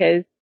it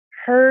because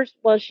hers,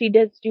 well, she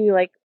does do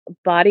like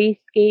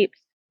bodyscapes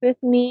with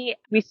me.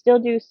 We still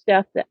do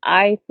stuff that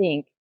I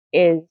think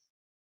is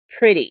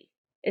pretty.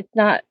 It's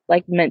not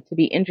like meant to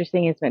be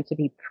interesting. It's meant to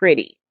be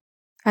pretty.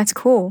 That's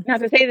cool. Not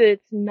to say that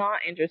it's not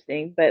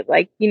interesting, but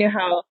like,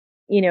 how,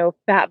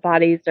 fat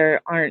bodies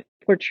aren't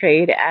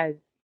portrayed as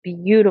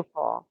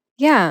beautiful.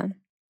 Yeah.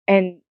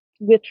 And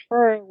with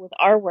her, with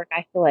our work,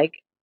 I feel like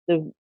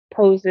the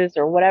poses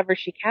or whatever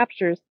she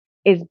captures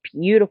is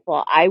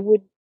beautiful. I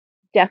would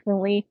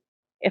definitely,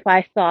 if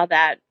I saw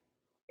that,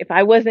 if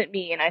I wasn't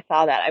me and I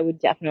saw that, I would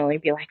definitely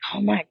be like,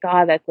 oh my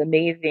God, that's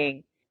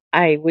amazing.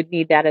 I would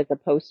need that as a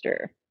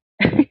poster.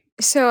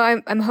 So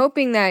I'm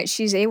hoping that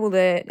she's able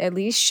to at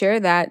least share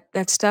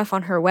that stuff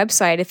on her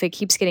website if it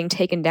keeps getting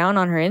taken down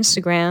on her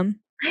Instagram.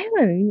 I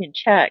haven't even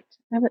checked.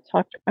 I haven't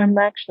talked. I'm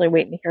actually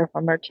waiting to hear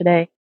from her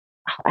today.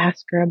 I'll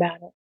ask her about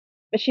it.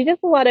 But she does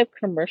a lot of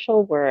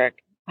commercial work.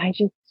 I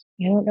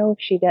don't know if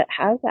she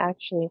has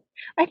actually.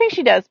 I think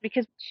she does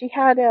because she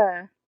had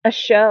a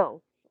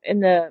show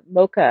in the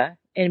Mocha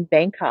in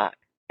Bangkok.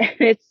 And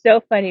it's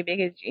so funny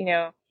because,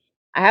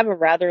 I have a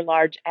rather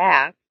large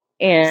ass,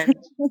 and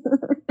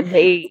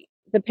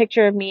the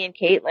picture of me and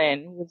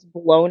Caitlin was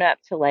blown up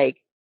to like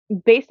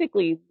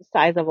basically the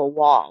size of a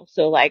wall.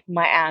 So like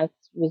my ass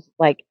was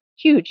like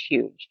huge,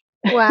 huge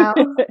Wow.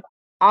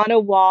 on a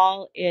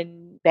wall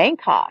in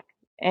Bangkok.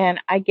 And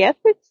I guess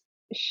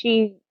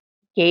she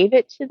gave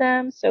it to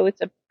them. So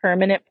it's a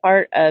permanent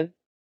part of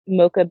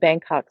Mocha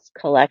Bangkok's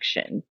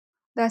collection.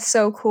 That's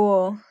so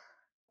cool.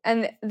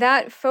 And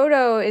that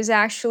photo is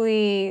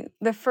actually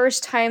the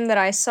first time that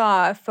I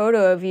saw a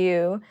photo of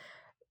you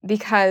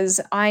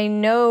because I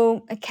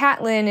know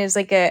Catlin is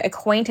like a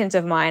acquaintance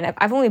of mine.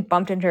 I've only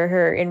bumped into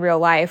her in real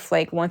life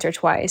like once or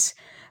twice,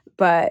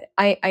 but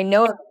I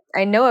know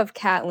of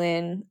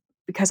Catlin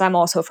because I'm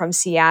also from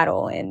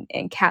Seattle,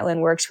 and Catlin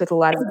works with a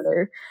lot of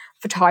other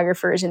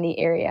photographers in the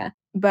area.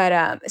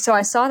 But so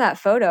I saw that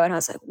photo and I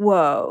was like,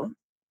 whoa,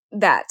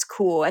 that's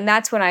cool. And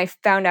that's when I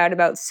found out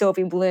about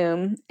Sylvie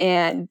Bloom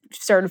and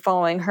started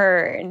following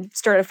her and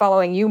started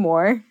following you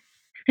more.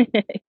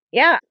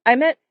 Yeah, I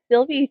met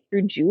Sylvie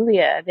through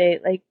Julia.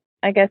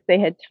 I guess they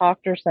had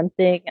talked or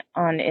something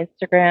on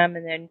Instagram,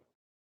 and then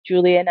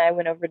Julia and I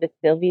went over to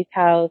Sylvie's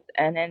house,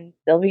 and then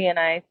Sylvie and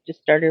I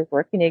just started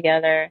working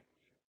together.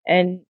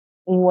 And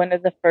one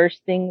of the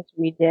first things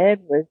we did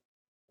was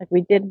like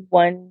we did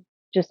one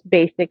just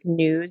basic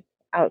nudes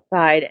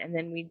outside, and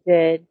then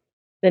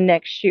the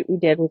next shoot we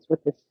did was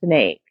with the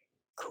snake.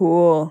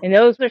 Cool. And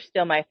those are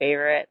still my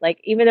favorite. Like,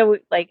 even though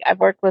I've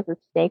worked with a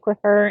snake with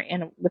her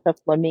and with a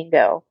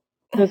flamingo.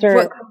 Those What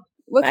are,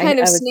 what kind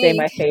of I would say,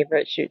 my snake?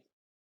 favorite shoots.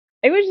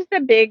 It was just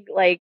a big,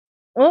 like,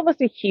 well, it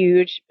wasn't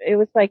huge. It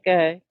was like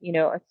a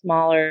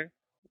smaller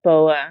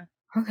boa.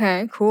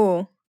 Okay,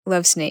 cool.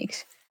 Love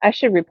snakes. I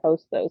should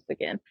repost those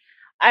again.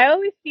 I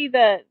always see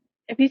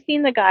have you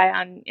seen the guy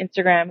on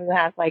Instagram who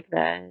has like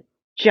the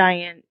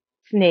giant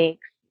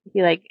snakes?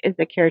 He like is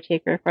the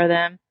caretaker for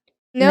them,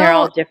 and they're No,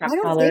 all I different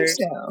don't think colors.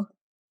 so.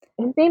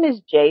 His name is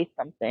Jay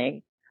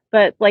something,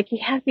 but like he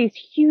has these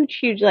huge,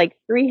 huge, like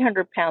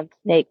 300-pound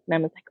snakes, and I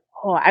was like,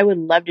 oh, I would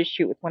love to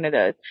shoot with one of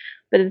those.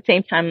 But at the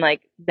same time,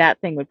 like that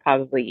thing would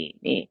probably eat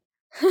me.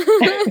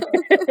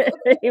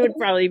 He would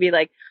probably be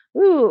like,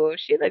 ooh,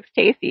 she looks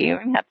tasty. I'm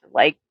gonna have to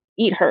like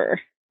eat her.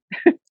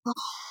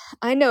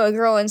 I know a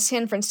girl in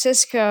San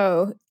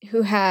Francisco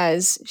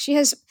she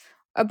has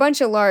a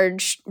bunch of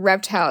large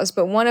reptiles,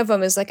 but one of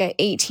them is like a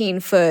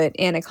 18-foot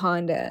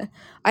anaconda.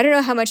 I don't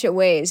know how much it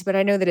weighs, but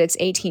I know that it's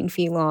 18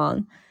 feet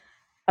long.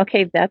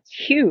 Okay, that's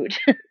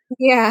huge.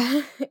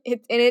 Yeah, and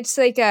it's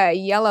like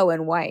yellow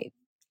and white.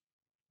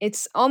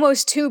 It's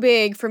almost too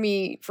big for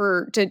me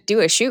to do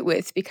a shoot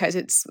with because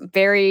it's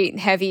very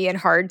heavy and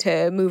hard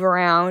to move Yeah,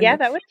 around.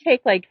 that would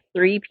take like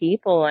 3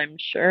 people, I'm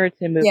sure,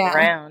 to move Yeah,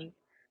 around.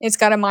 it's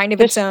got a mind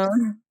of its Does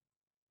own.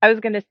 I was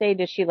gonna say,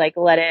 does she like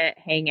let it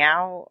hang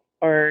out,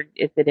 or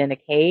is it in a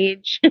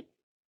cage?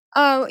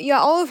 Yeah,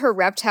 all of her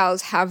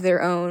reptiles have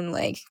their own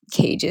like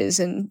cages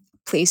and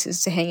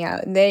places to hang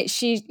out. And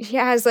she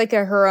has like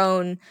her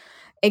own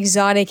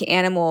exotic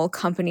animal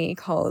company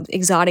called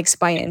Exotics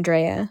by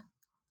Andrea.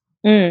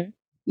 Mm.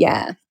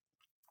 Yeah.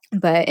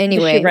 But Does she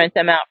anyway, rent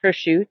them out for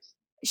shoots?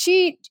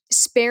 she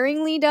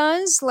sparingly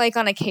does, like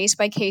on a case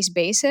by case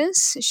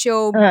basis. Uh,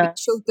 She'll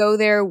go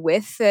there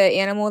with the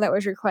animal that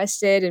was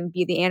requested and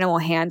be the animal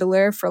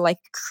handler for like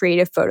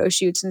creative photo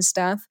shoots and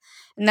stuff.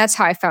 And that's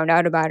how I found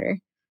out about her.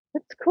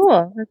 that's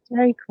cool. That's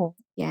very cool.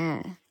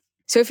 Yeah.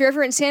 So if you're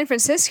ever in San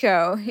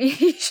Francisco,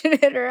 you should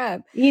hit her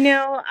up.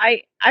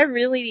 I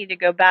really need to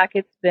go back.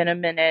 It's been a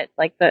minute.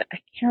 I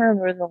can't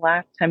remember the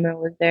last time I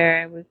was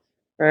there. It was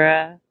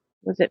for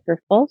was it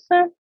for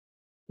Folsom?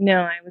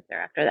 No, I was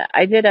there after that.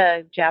 I did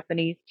a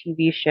Japanese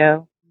TV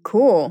show,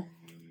 Cool.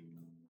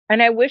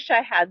 and I wish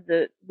I had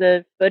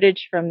the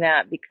footage from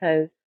that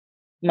because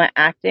my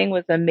acting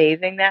was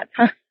amazing that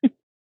time.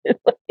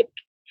 Like,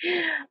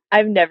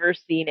 I've never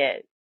seen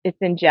it. It's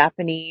in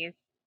Japanese,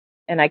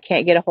 and I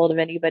can't get a hold of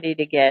anybody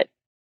to get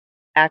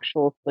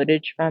actual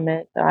footage from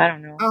it. So I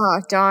don't know.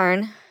 Oh,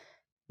 darn.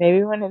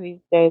 Maybe one of these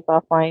days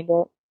I'll find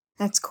it.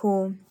 That's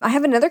cool. I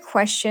have another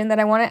question that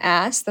I want to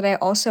ask that I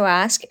also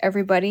ask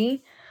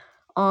everybody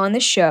on the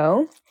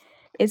show.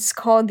 It's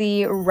called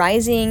the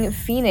Rising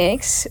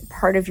Phoenix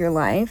part of your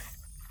life.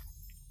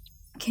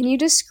 Can you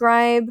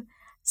describe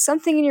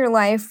something in your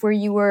life where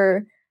you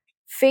were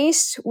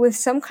faced with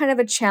some kind of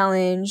a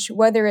challenge,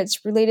 whether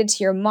it's related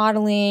to your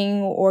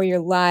modeling or your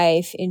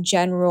life in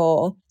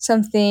general,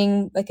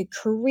 something like a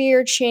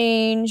career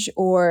change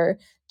or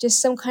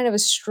just some kind of a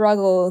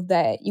struggle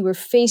that you were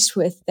faced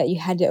with that you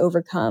had to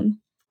overcome?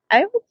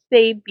 I would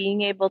say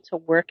being able to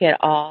work it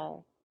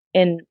all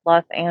in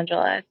Los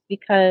Angeles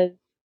because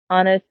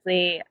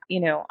honestly,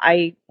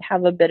 I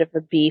have a bit of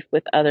a beef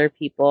with other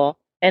people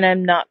and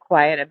I'm not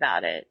quiet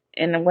about it.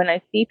 And when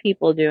I see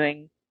people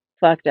doing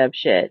fucked up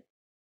shit,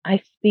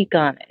 I speak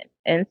on it.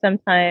 And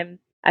sometimes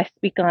I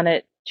speak on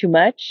it too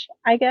much,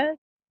 I guess.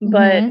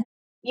 But,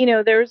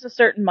 Mm-hmm. there was a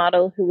certain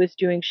model who was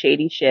doing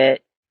shady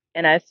shit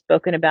and I've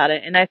spoken about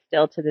it and I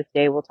still to this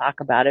day will talk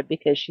about it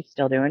because she's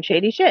still doing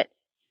shady shit.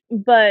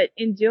 But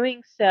in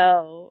doing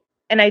so,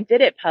 and I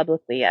did it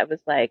publicly, I was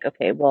like,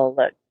 okay, well,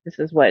 look, this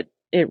is what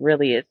it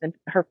really is. And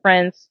her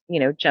friends,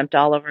 jumped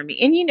all over me.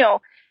 And you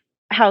know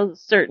how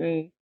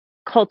certain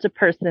cult of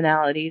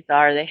personalities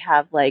are. They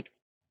have like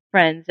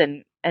friends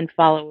and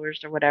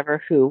followers or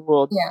whatever who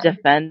will Yeah.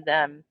 defend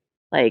them,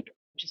 like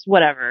just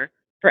whatever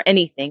for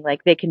anything,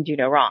 like they can do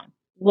no wrong.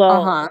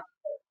 Well, Uh-huh.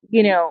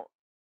 you know,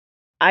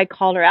 I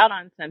called her out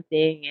on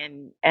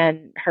something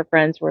and her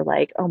friends were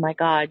like, "Oh my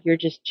God, you're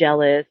just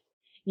jealous.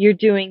 You're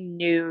doing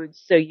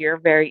nudes, so you're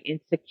very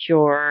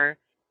insecure."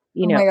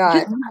 Oh my God.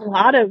 Just a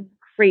lot of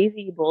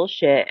crazy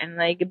bullshit. And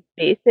like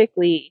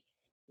basically,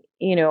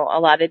 a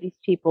lot of these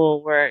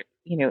people were,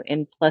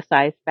 in plus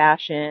size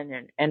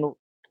fashion and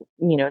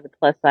the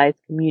plus size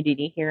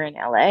community here in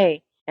LA.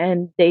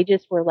 And they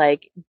just were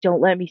like,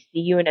 "Don't let me see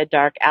you in a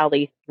dark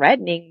alley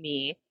threatening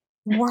me."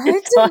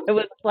 What? So I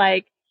was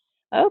like,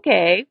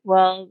 okay,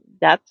 well,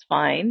 that's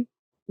fine.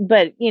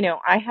 But,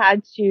 I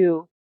had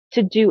to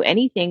do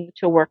anything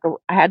to work.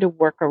 I had to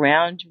work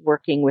around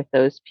working with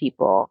those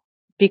people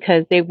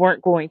because they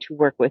weren't going to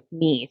work with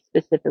me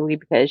specifically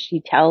because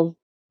she tells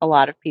a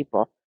lot of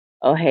people,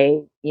 oh,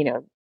 hey,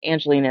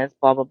 Angelina's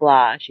blah, blah,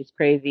 blah. She's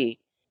crazy,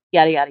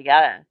 yada, yada,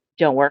 yada.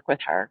 Don't work with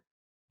her.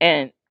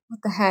 And What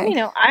the heck?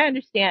 I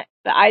understand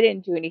that I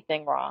didn't do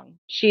anything wrong.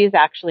 She is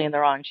actually in the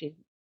wrong. She's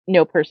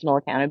no personal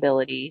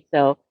accountability.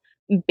 So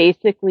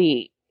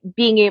basically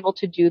being able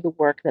to do the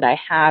work that I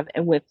have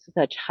and with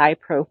such high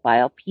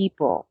profile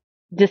people,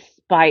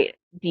 despite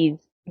these,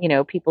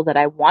 people that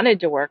I wanted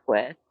to work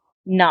with,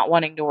 not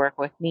wanting to work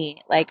with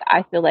me. Like,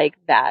 I feel like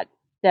that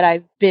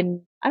I've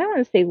been, I don't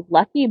want to say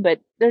lucky, but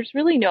there's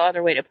really no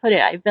other way to put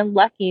it. I've been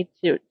lucky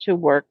to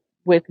work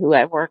with who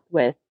I've worked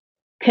with,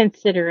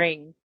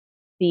 considering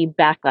the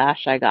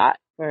backlash I got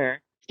for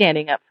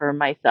standing up for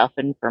myself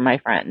and for my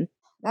friends.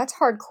 That's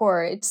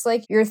hardcore. It's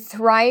like you're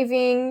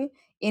thriving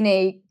in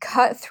a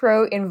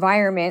cutthroat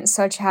environment,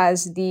 such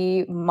as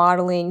the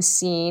modeling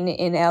scene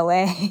in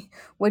LA,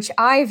 which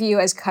I view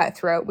as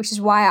cutthroat, which is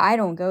why I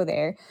don't go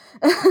there.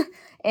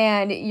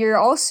 And you're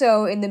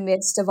also in the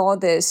midst of all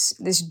this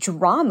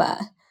drama,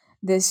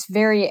 this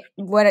very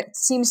what it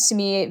seems to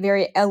me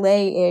very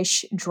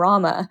LA-ish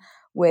drama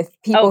with Oh,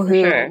 people for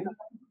sure.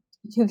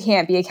 who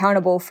can't be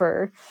accountable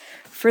for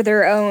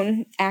their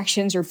own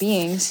actions or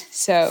beings.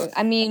 So,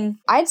 I mean,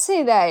 I'd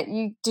say that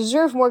you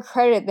deserve more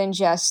credit than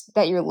just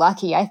that you're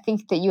lucky. I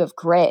think that you have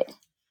grit.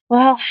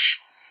 Well,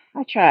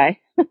 I try.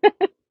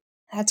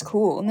 That's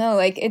cool. No,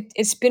 like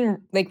it's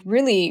been like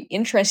really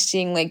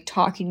interesting like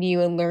talking to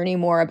you and learning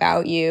more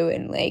about you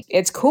and like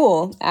it's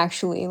cool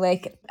actually.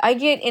 Like I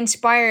get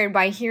inspired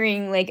by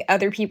hearing like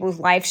other people's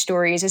life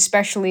stories,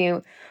 especially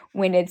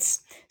when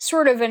it's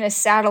sort of in a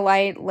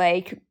satellite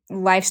like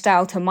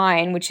lifestyle to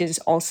mine, which is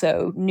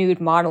also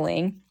nude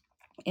modeling.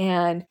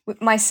 And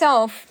with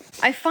myself,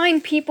 I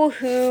find people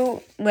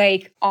who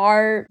like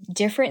are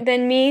different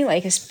than me,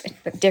 like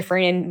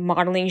different in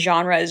modeling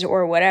genres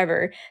or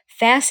whatever,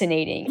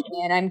 fascinating,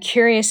 and I'm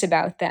curious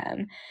about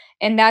them.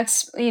 And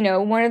that's,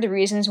 one of the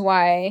reasons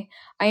why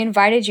I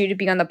invited you to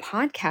be on the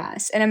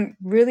podcast. And I'm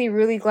really,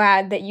 really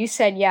glad that you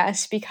said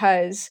yes,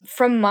 because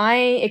from my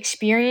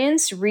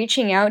experience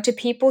reaching out to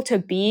people to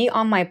be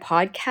on my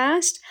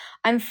podcast,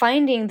 I'm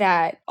finding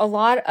that a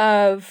lot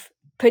of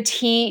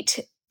petite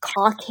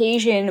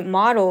Caucasian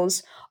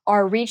models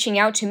are reaching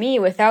out to me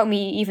without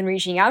me even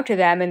reaching out to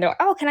them. And they're,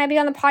 oh, can I be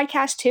on the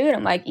podcast too? And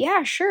I'm like,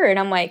 yeah, sure. And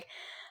I'm like,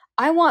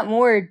 I want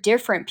more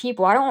different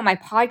people. I don't want my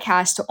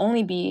podcast to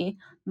only be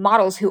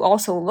models who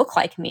also look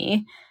like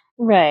me.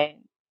 Right.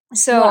 Well,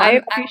 So I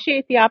I'm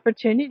appreciate the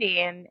opportunity,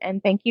 and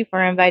thank you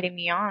for inviting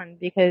me on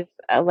because,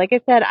 like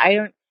I said, I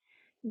don't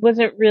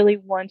wasn't really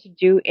one to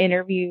do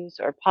interviews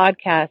or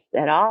podcasts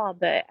at all,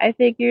 but I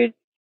figured,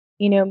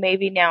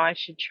 maybe now I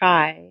should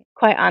try.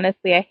 Quite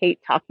honestly, I hate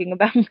talking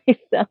about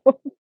myself.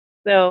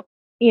 So,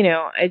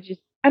 no,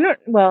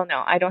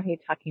 I don't hate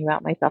talking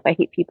about myself. I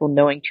hate people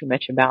knowing too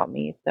much about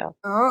me. So,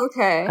 Oh,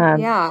 okay. um,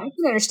 Yeah, I can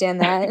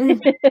understand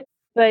that.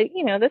 but,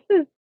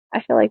 I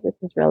feel like this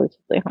is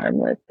relatively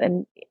harmless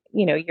and,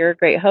 you're a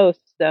great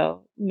host.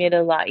 So it made it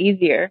a lot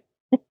easier.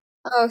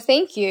 Oh,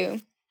 thank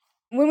you.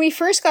 When we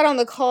first got on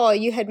the call,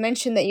 you had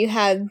mentioned that you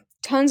had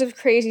tons of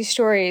crazy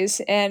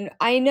stories, and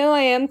I know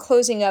I am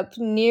closing up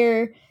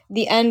near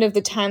the end of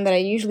the time that I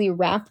usually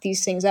wrap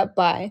these things up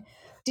by.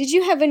 Did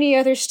you have any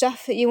other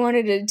stuff that you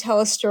wanted to tell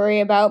a story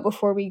about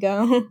before we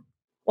go?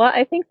 Well,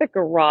 I think the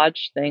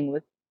garage thing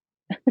was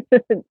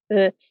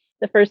the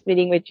the first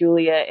meeting with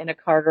Julia in a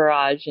car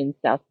garage in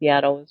South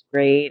Seattle was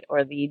great,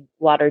 or the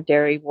water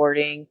dairy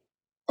boarding.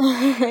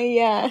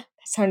 Yeah, that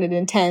sounded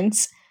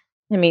intense.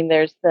 I mean,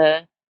 there's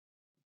the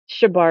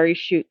shibari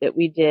shoot that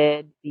we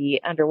did,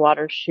 the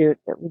underwater shoot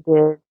that we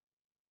did.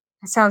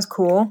 That sounds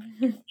cool.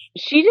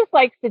 She just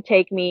likes to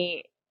take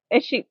me,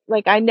 and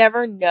I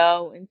never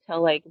know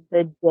until like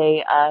the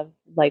day of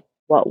like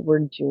what we're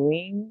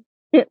doing.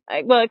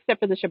 Well, except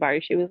for the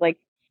shibari, she was like,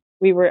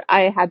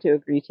 I had to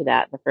agree to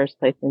that in the first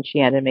place, and she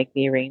had to make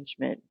the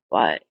arrangement.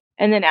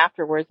 And then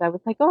afterwards, I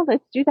was like, oh,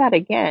 let's do that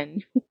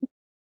again.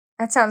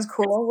 That sounds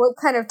cool. What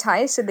kind of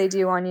ties did they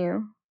do on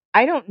you?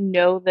 I don't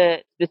know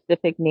the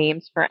specific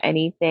names for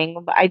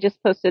anything, but I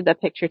just posted the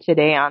picture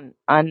today on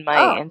my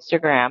Oh.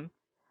 Instagram.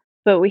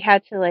 But we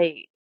had to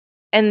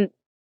and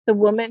the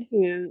woman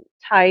who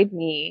tied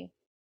me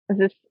was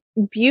this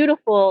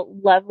beautiful,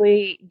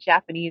 lovely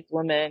Japanese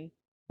woman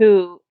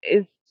who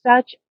is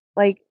such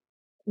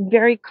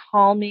very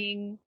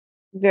calming,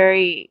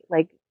 very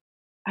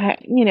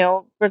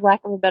for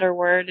lack of a better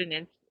word,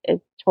 and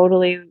it's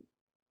totally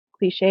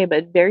cliche,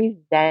 but very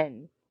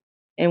zen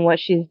in what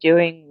she's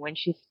doing when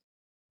she's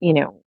you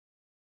know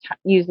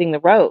using the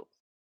ropes.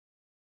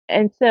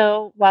 And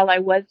so while I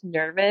was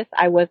nervous,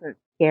 I wasn't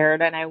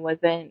scared, and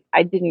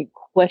I didn't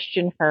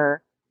question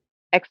her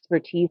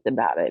expertise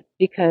about it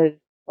because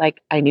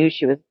I knew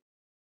she was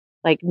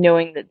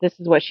knowing that this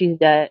is what she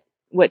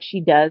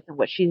does and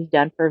what she's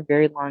done for a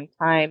very long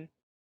time.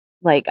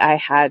 I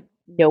had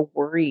no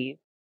worries.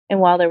 And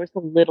while there was a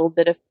little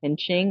bit of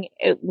pinching,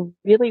 it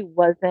really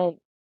wasn't,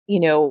 you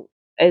know,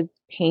 as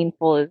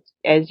painful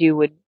as you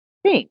would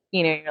think.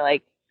 You're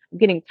like, I'm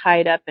getting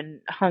tied up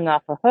and hung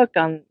off a hook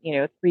on,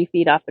 3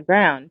 feet off the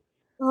ground.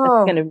 That's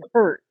Oh. gonna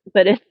hurt.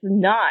 But it's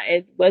not.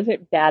 It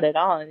wasn't bad at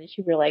all. And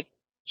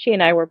she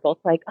and I were both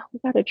like, oh, we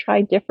gotta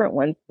try different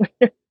ones.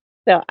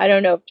 So I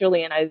don't know if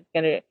Julie and I is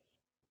gonna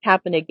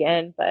happen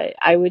again, but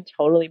I would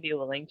totally be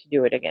willing to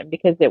do it again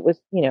because it was,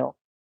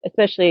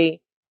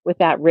 especially with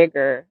that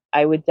rigor,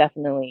 I would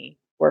definitely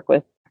work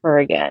with her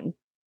again.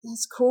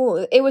 That's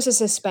cool. It was a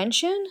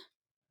suspension?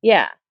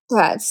 Yeah.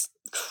 That's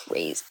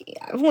crazy.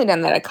 I've only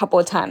done that a couple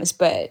of times,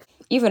 but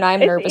even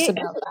I'm It's, nervous it,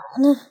 about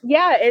that.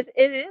 yeah, it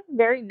is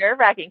very nerve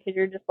wracking because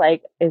you're just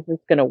like, is this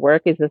going to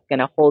work? Is this going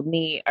to hold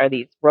me? Are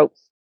these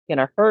ropes going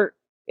to hurt?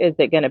 Is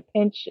it going to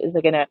pinch? Is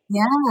it going to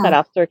cut Yeah.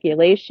 off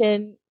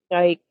circulation?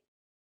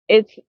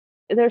 It's,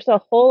 there's a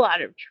whole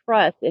lot of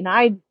trust, and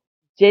I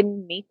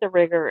didn't meet the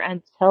rigor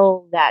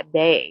until that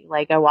day.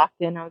 I walked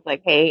in, I was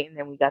like, hey, and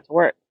then we got to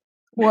work.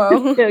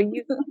 Whoa. So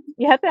you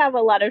have to have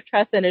a lot of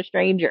trust in a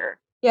stranger.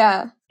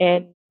 Yeah.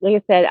 And like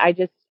I said,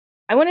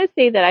 I want to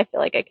say that I feel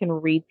like I can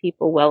read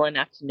people well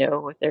enough to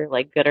know if they're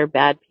good or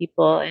bad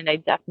people. And I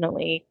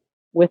definitely,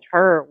 with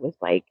her, was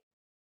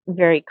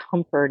very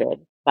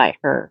comforted by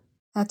her.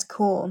 That's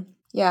cool.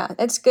 Yeah,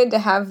 it's good to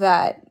have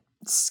that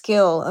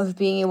skill of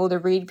being able to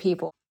read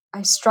people.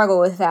 I struggle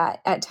with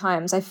that at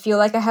times. I feel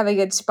like I have a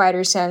good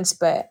spider sense,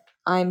 but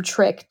I'm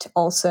tricked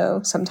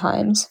also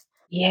sometimes.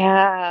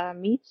 Yeah,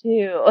 me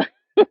too.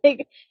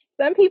 like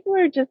some people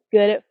are just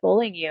good at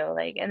fooling you,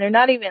 and they're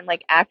not even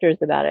actors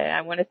about it.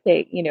 I want to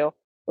say,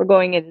 we're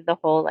going into the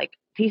whole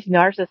these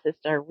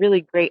narcissists are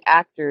really great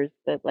actors,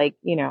 but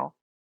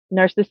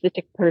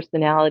narcissistic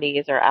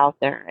personalities are out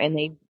there, and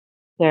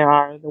there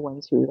are the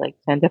ones who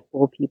tend to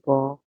fool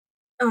people.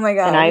 Oh my And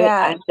god,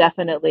 yeah. I've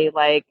definitely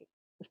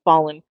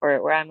fallen for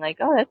it where I'm like,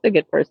 oh, that's a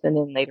good person,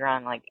 and later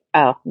on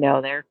oh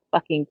no, they're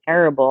fucking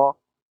terrible.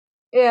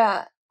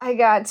 Yeah, I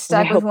got And I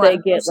stuck with hope they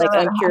one get person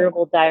that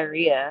uncurable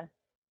diarrhea.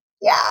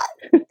 yeah.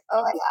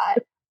 Oh my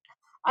god.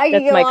 I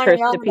could That's go my on and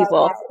curse on to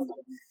people. about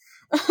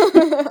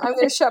that. I'm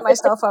gonna shut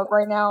myself up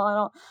right now. I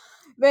don't.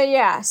 But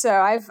yeah, so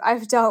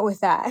I've dealt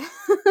with that.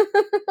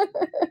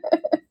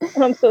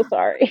 I'm so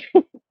sorry.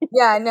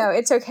 Yeah, no,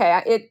 it's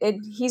okay. It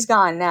he's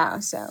gone now,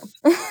 so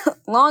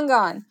long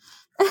gone.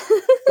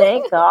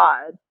 Thank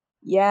God.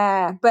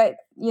 Yeah, but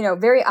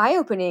very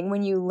eye-opening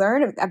when you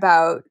learn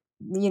about,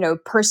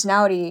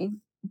 personality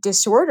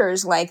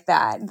disorders like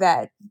that,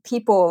 that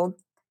people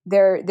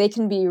they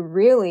can be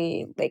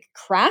really like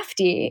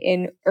crafty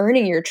in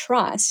earning your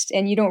trust,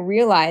 and you don't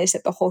realize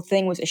that the whole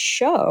thing was a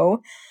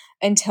show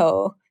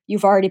until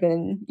you've already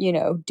been,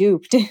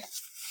 duped.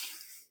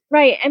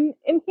 Right. And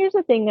here's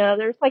the thing,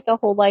 there's like a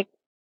whole like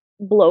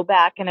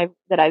blowback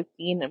that I've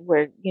seen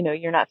where,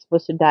 you're not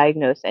supposed to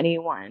diagnose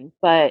anyone,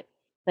 but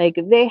like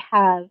they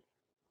have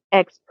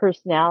X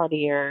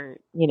personality or,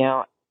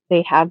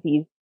 they have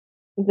the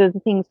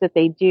things that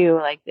they do,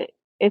 like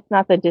it's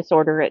not the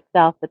disorder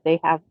itself, but they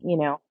have,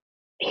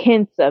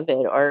 hints of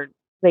it, or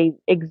they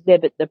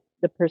exhibit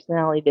the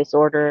personality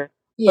disorder.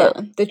 Yeah,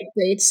 But the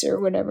traits or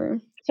whatever.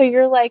 so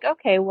you're like,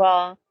 okay,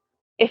 well,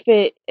 if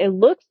it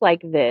looks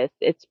like this,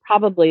 it's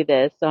probably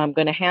this, so I'm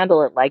going to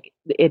handle it like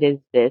it is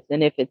this.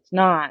 And if it's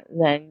not,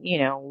 then,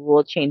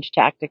 we'll change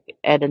tactic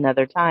at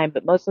another time.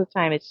 But most of the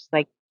time it's just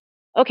like,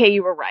 okay,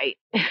 you were right.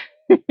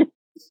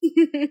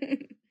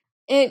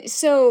 And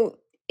so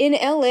in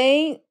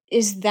LA,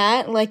 is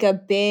that like a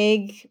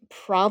big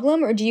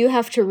problem, or do you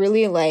have to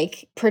really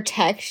like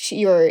protect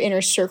your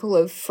inner circle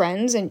of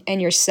friends and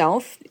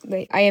yourself?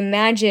 Like, I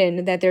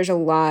imagine that there's a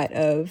lot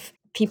of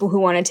people who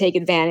want to take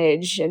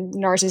advantage and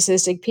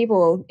narcissistic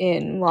people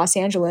in Los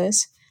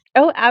Angeles.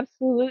 Oh,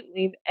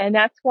 absolutely. And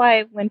that's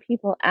why when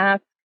people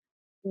ask,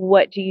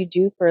 what do you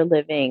do for a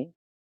living?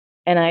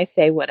 And I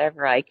say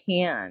whatever I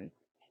can.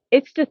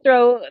 It's to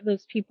throw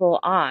those people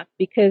off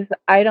because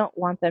I don't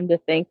want them to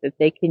think that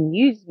they can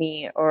use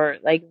me or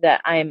like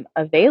that I'm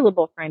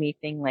available for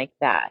anything like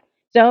that.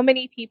 So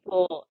many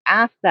people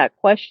ask that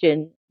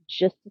question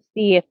just to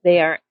see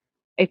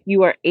if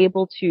you are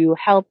able to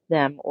help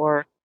them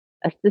or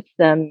assist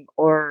them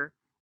or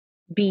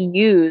be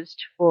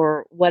used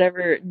for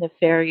whatever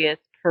nefarious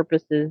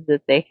purposes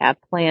that they have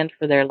planned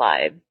for their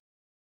lives.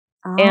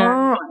 Oh, And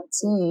I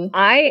see.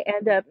 I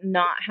end up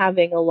not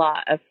having a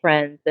lot of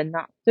friends and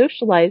not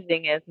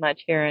socializing as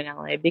much here in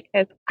LA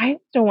because I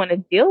just don't want to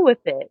deal with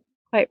it,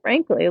 quite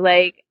frankly.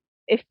 Like,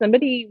 if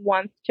somebody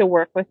wants to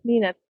work with me,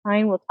 that's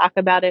fine. We'll talk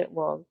about it.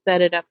 We'll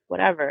set it up,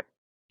 whatever.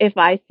 If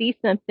I see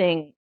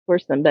something for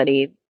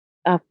somebody,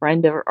 a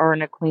friend or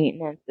an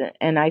acquaintance,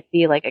 and I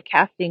see like a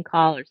casting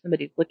call or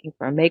somebody's looking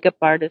for a makeup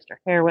artist or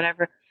hair,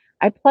 whatever,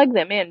 I plug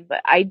them in,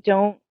 but I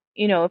don't,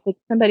 if it's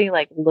somebody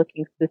like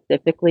looking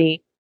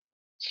specifically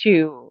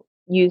to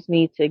use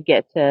me to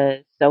get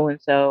to so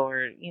and so,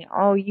 or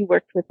oh, you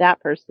worked with that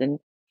person,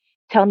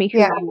 tell me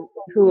Yeah,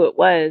 who it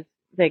was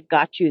that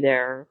got you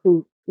there, or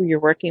who you're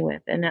working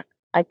with. And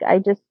I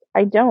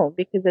don't,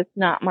 because it's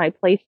not my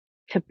place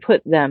to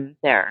put them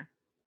there,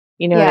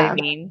 you know what I yeah,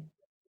 mean?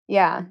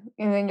 yeah.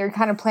 And then you're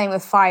kind of playing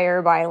with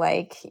fire by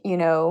like,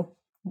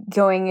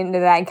 going into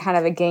that kind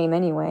of a game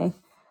anyway.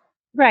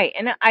 Right.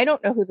 And I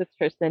don't know who this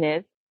person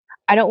is.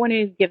 I don't want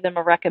to give them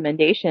a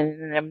recommendation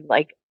and I'm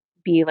like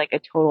be like a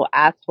total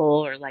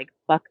asshole or like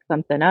fuck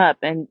something up.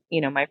 And,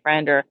 my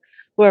friend or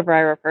whoever I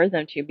refer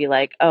them to be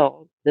like,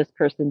 oh, this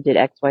person did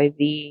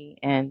XYZ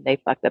and they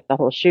fucked up the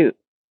whole shoot.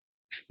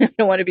 I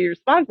don't want to be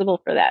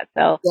responsible for that.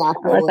 So Yeah,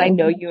 unless I totally.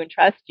 know you and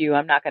trust you,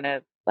 I'm not going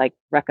to like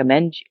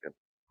recommend you.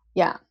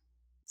 Yeah.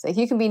 It's like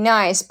you can be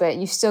nice, but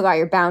you still got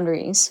your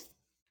boundaries.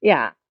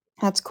 Yeah.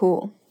 That's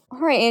cool. All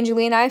right,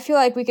 Angelina, I feel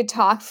like we could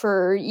talk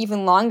for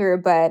even longer,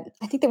 but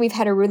I think that we've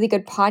had a really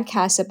good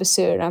podcast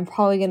episode. I'm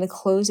probably going to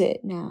close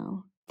it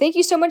now. Thank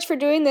you so much for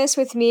doing this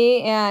with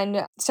me.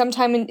 And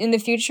sometime in the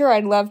future,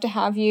 I'd love to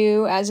have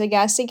you as a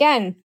guest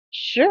again.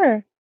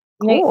 Sure.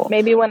 Cool.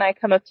 Maybe when I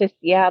come up to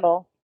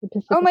Seattle, the Oh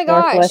Pacific my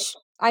Northwest.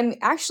 gosh.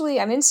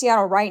 I'm in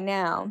Seattle right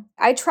now.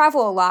 I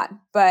travel a lot,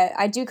 but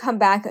I do come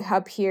back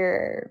up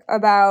here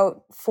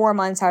about 4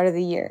 months out of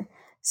the year.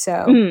 So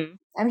Mm.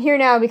 I'm here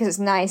now because it's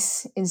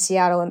nice in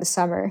Seattle in the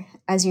summer,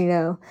 as you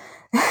know.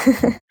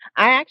 I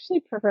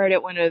actually preferred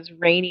it when it was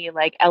rainy.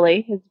 Like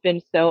LA has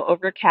been so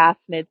overcast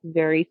and it's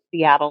very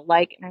Seattle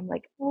like. And I'm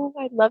like, oh,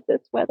 I love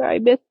this weather. I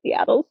miss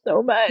Seattle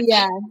so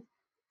Yeah,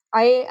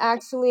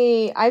 much.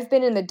 I've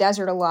been in the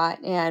desert a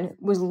lot and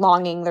was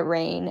longing the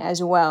rain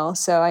as well,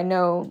 so I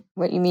know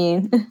what you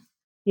mean.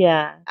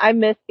 Yeah, I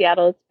miss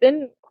Seattle. It's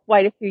been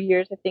quite a few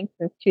years, I think,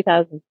 since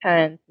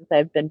 2010, since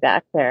I've been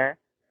back there.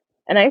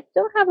 And I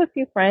still have a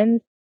few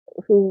friends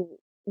who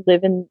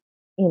live in,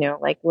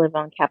 like live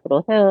on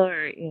Capitol Hill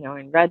or,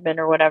 in Redmond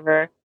or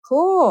whatever.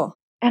 Cool.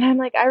 And I'm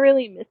like, I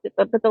really miss it.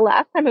 But the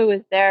last time I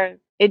was there,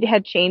 it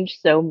had changed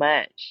so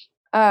much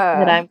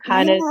that I'm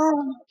kind of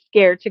Yeah.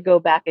 scared to go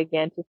back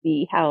again to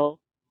see how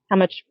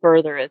much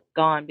further it's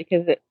gone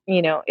because it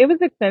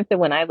was expensive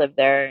when I lived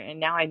there and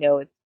now I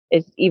know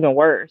it's even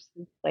worse.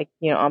 It's like,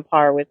 on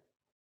par with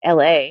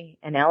LA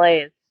and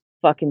LA is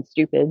fucking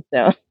stupid.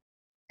 So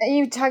Are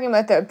you talking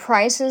about the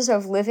prices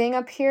of living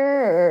up here?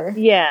 Or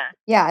Yeah.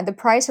 yeah, the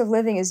price of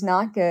living is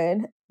not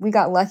good. We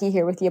got lucky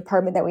here with the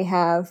apartment that we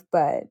have,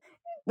 but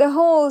the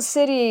whole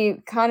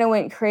city kind of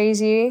went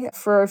crazy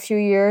for a few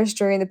years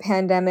during the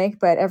pandemic,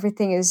 but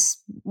everything is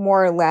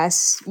more or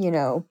less,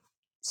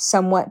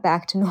 somewhat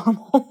back to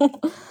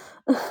normal.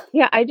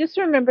 Yeah, I just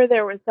remember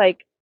there were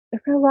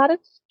a lot of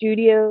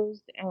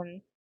studios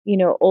and,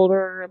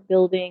 older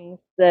buildings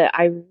that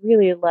I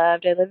really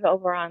loved. I lived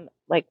over on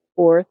like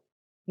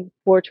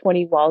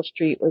 420 Wall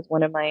Street was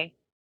one of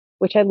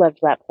which I loved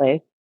that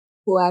place.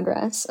 Cool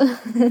address.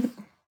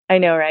 I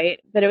know, right?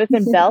 But it was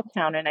in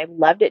Belltown and I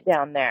loved it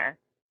down there.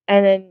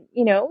 And then,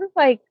 it was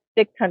like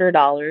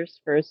 $600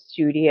 for a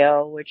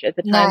studio, which at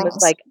the time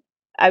Nice.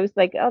 I was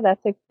like, oh,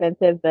 that's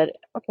expensive, but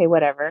okay,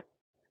 whatever.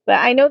 But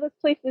I know those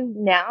places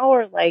now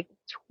are like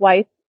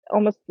twice,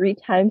 almost three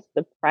times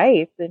the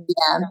price, and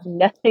Yeah.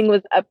 nothing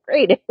was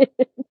upgraded.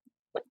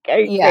 Like, are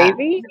you Yeah.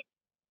 crazy?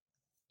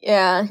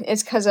 Yeah,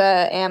 it's because of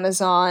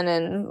Amazon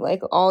and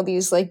like all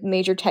these like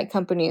major tech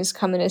companies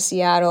coming to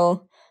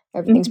Seattle.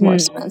 Everything's more Hmm.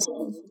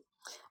 expensive.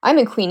 I'm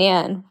in Queen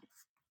Anne.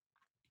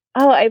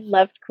 Oh, I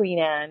loved Queen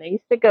Anne. I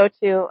used to go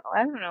to,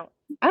 I don't know,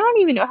 I don't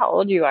even know how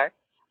old you are.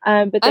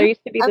 But there I'm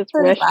used to be I'm this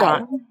 35.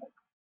 restaurant.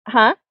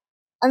 Huh?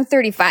 I'm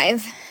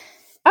 35.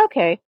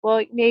 Okay.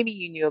 Well, maybe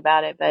you knew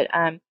about it, but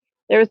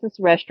there was this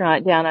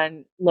restaurant down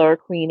on Lower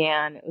Queen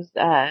Anne. It was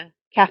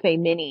Cafe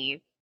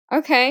Minis.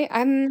 Okay,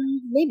 I'm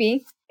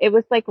maybe. It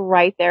was like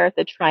right there at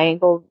the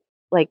triangle,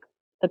 like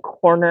the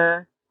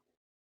corner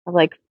of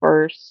like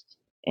First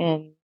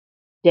and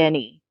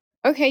Denny.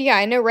 Okay, yeah,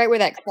 I know right where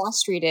that cross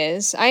street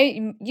is.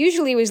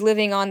 Usually was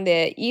living on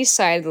the east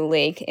side of the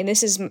lake, and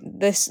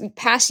this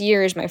past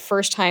year is my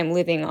first time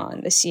living on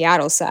the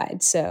Seattle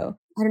side. So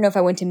I don't know if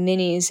I went to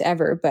Minnie's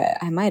ever, but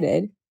I might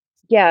have.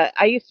 Yeah,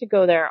 I used to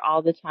go there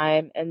all the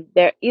time, and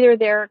there either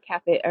their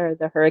cafe or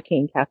the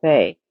Hurricane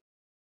Cafe,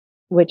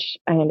 which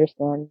I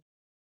understand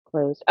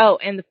closed. Oh,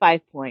 and the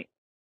Five Point.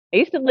 I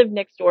used to live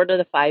next door to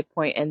the Five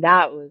Point, and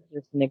that was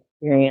just an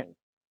experience.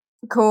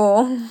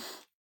 Cool.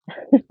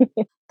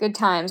 Good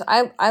times.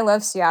 I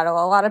love Seattle.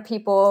 A lot of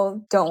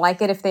people don't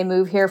like it if they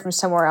move here from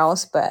somewhere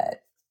else,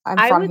 but I'm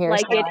I from would here,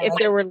 like so it I if like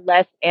there it. were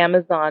less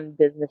Amazon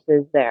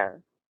businesses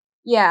there.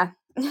 Yeah.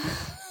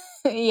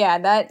 Yeah,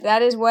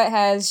 that is what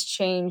has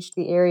changed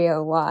the area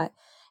a lot.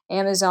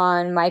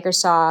 Amazon,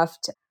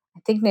 Microsoft, I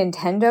think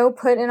Nintendo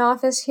put an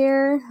office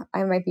here.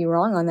 I might be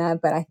wrong on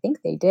that, but I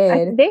think they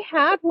did. They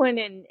have one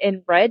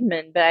in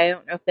Redmond, but I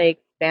don't know if they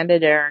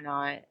expanded it or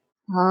not.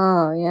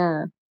 Oh,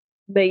 yeah.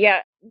 But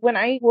yeah, when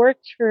I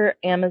worked for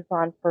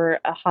Amazon for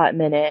a hot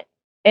minute,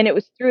 and it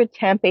was through a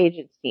temp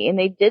agency, and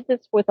they did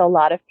this with a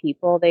lot of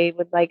people. They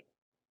would like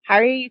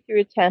hire you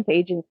through a temp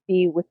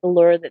agency with the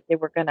lure that they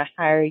were going to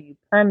hire you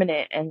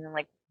permanent, and then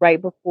like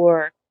right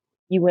before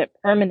you went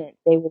permanent,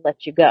 they would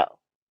let you go.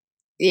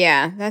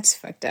 Yeah, that's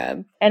fucked up.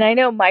 And I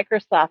know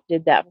Microsoft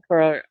did that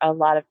for a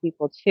lot of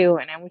people too.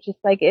 And I was just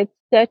like, it's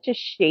such a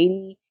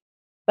shady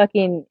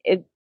fucking,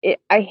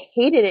 I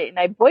hated it. And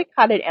I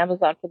boycotted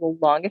Amazon for the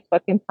longest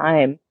fucking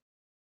time.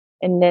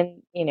 And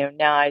then,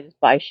 now I just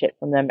buy shit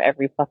from them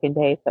every fucking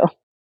day. So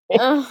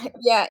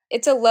Yeah,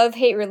 it's a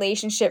love-hate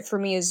relationship for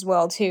me as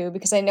well too,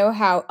 because I know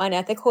how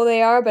unethical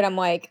they are, but I'm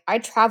like, I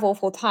travel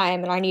full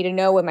time and I need to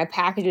know when my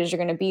packages are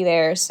going to be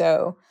there,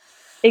 so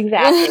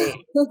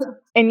exactly.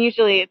 And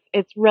usually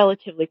it's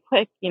relatively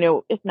quick,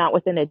 if not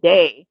within a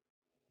day,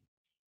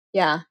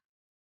 yeah.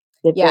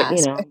 they've got,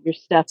 Yeah, your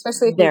stuff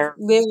especially if you there.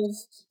 live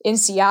in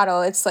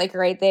Seattle, it's like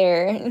right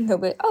there. And they'll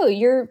be, "Oh,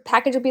 your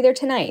package will be there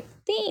tonight."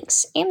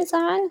 Thanks,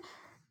 Amazon.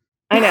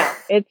 I know.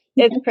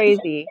 It's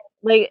crazy.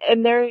 Like,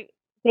 and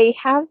they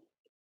have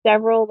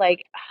several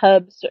like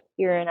hubs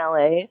here in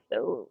LA,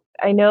 so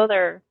I know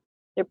they're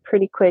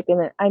pretty quick,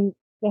 and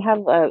they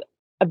have a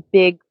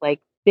big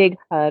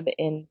hub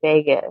in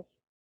Vegas,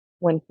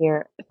 one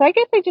here. So I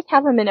guess they just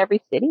have them in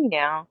every city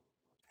now.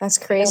 That's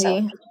I don't know,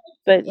 crazy.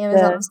 but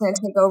Amazon's going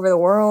to take over the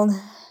world.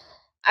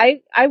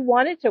 I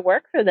wanted to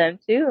work for them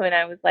too, and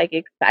I was like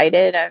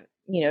excited. I'm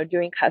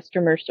doing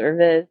customer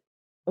service.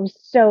 I was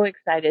so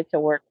excited to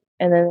work,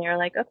 and then they were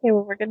like, okay,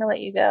 well we're gonna let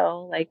you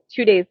go like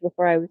 2 days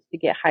before I was to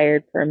get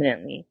hired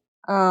permanently.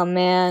 Oh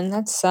man,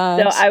 that So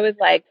sucks. I was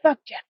like, fuck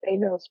Jeff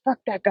Bezos, fuck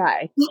that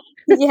guy.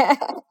 Yeah.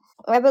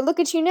 But look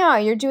at you now.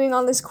 You're doing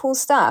all this cool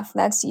stuff.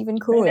 That's even I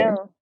cooler.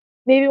 know.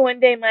 Maybe one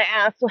day my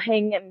ass will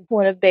hang in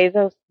one of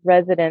Bezos'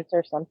 residence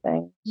or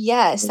something.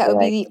 Yes, He'll that be would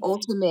be like, the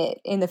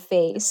ultimate in the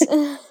face.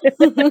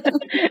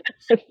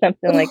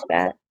 something like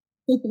that.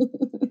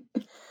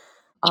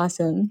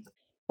 Awesome.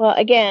 Well,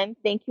 again,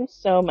 thank you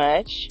so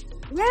much.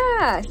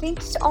 Yeah,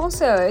 thanks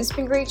also. It's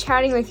been great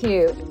chatting with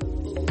you.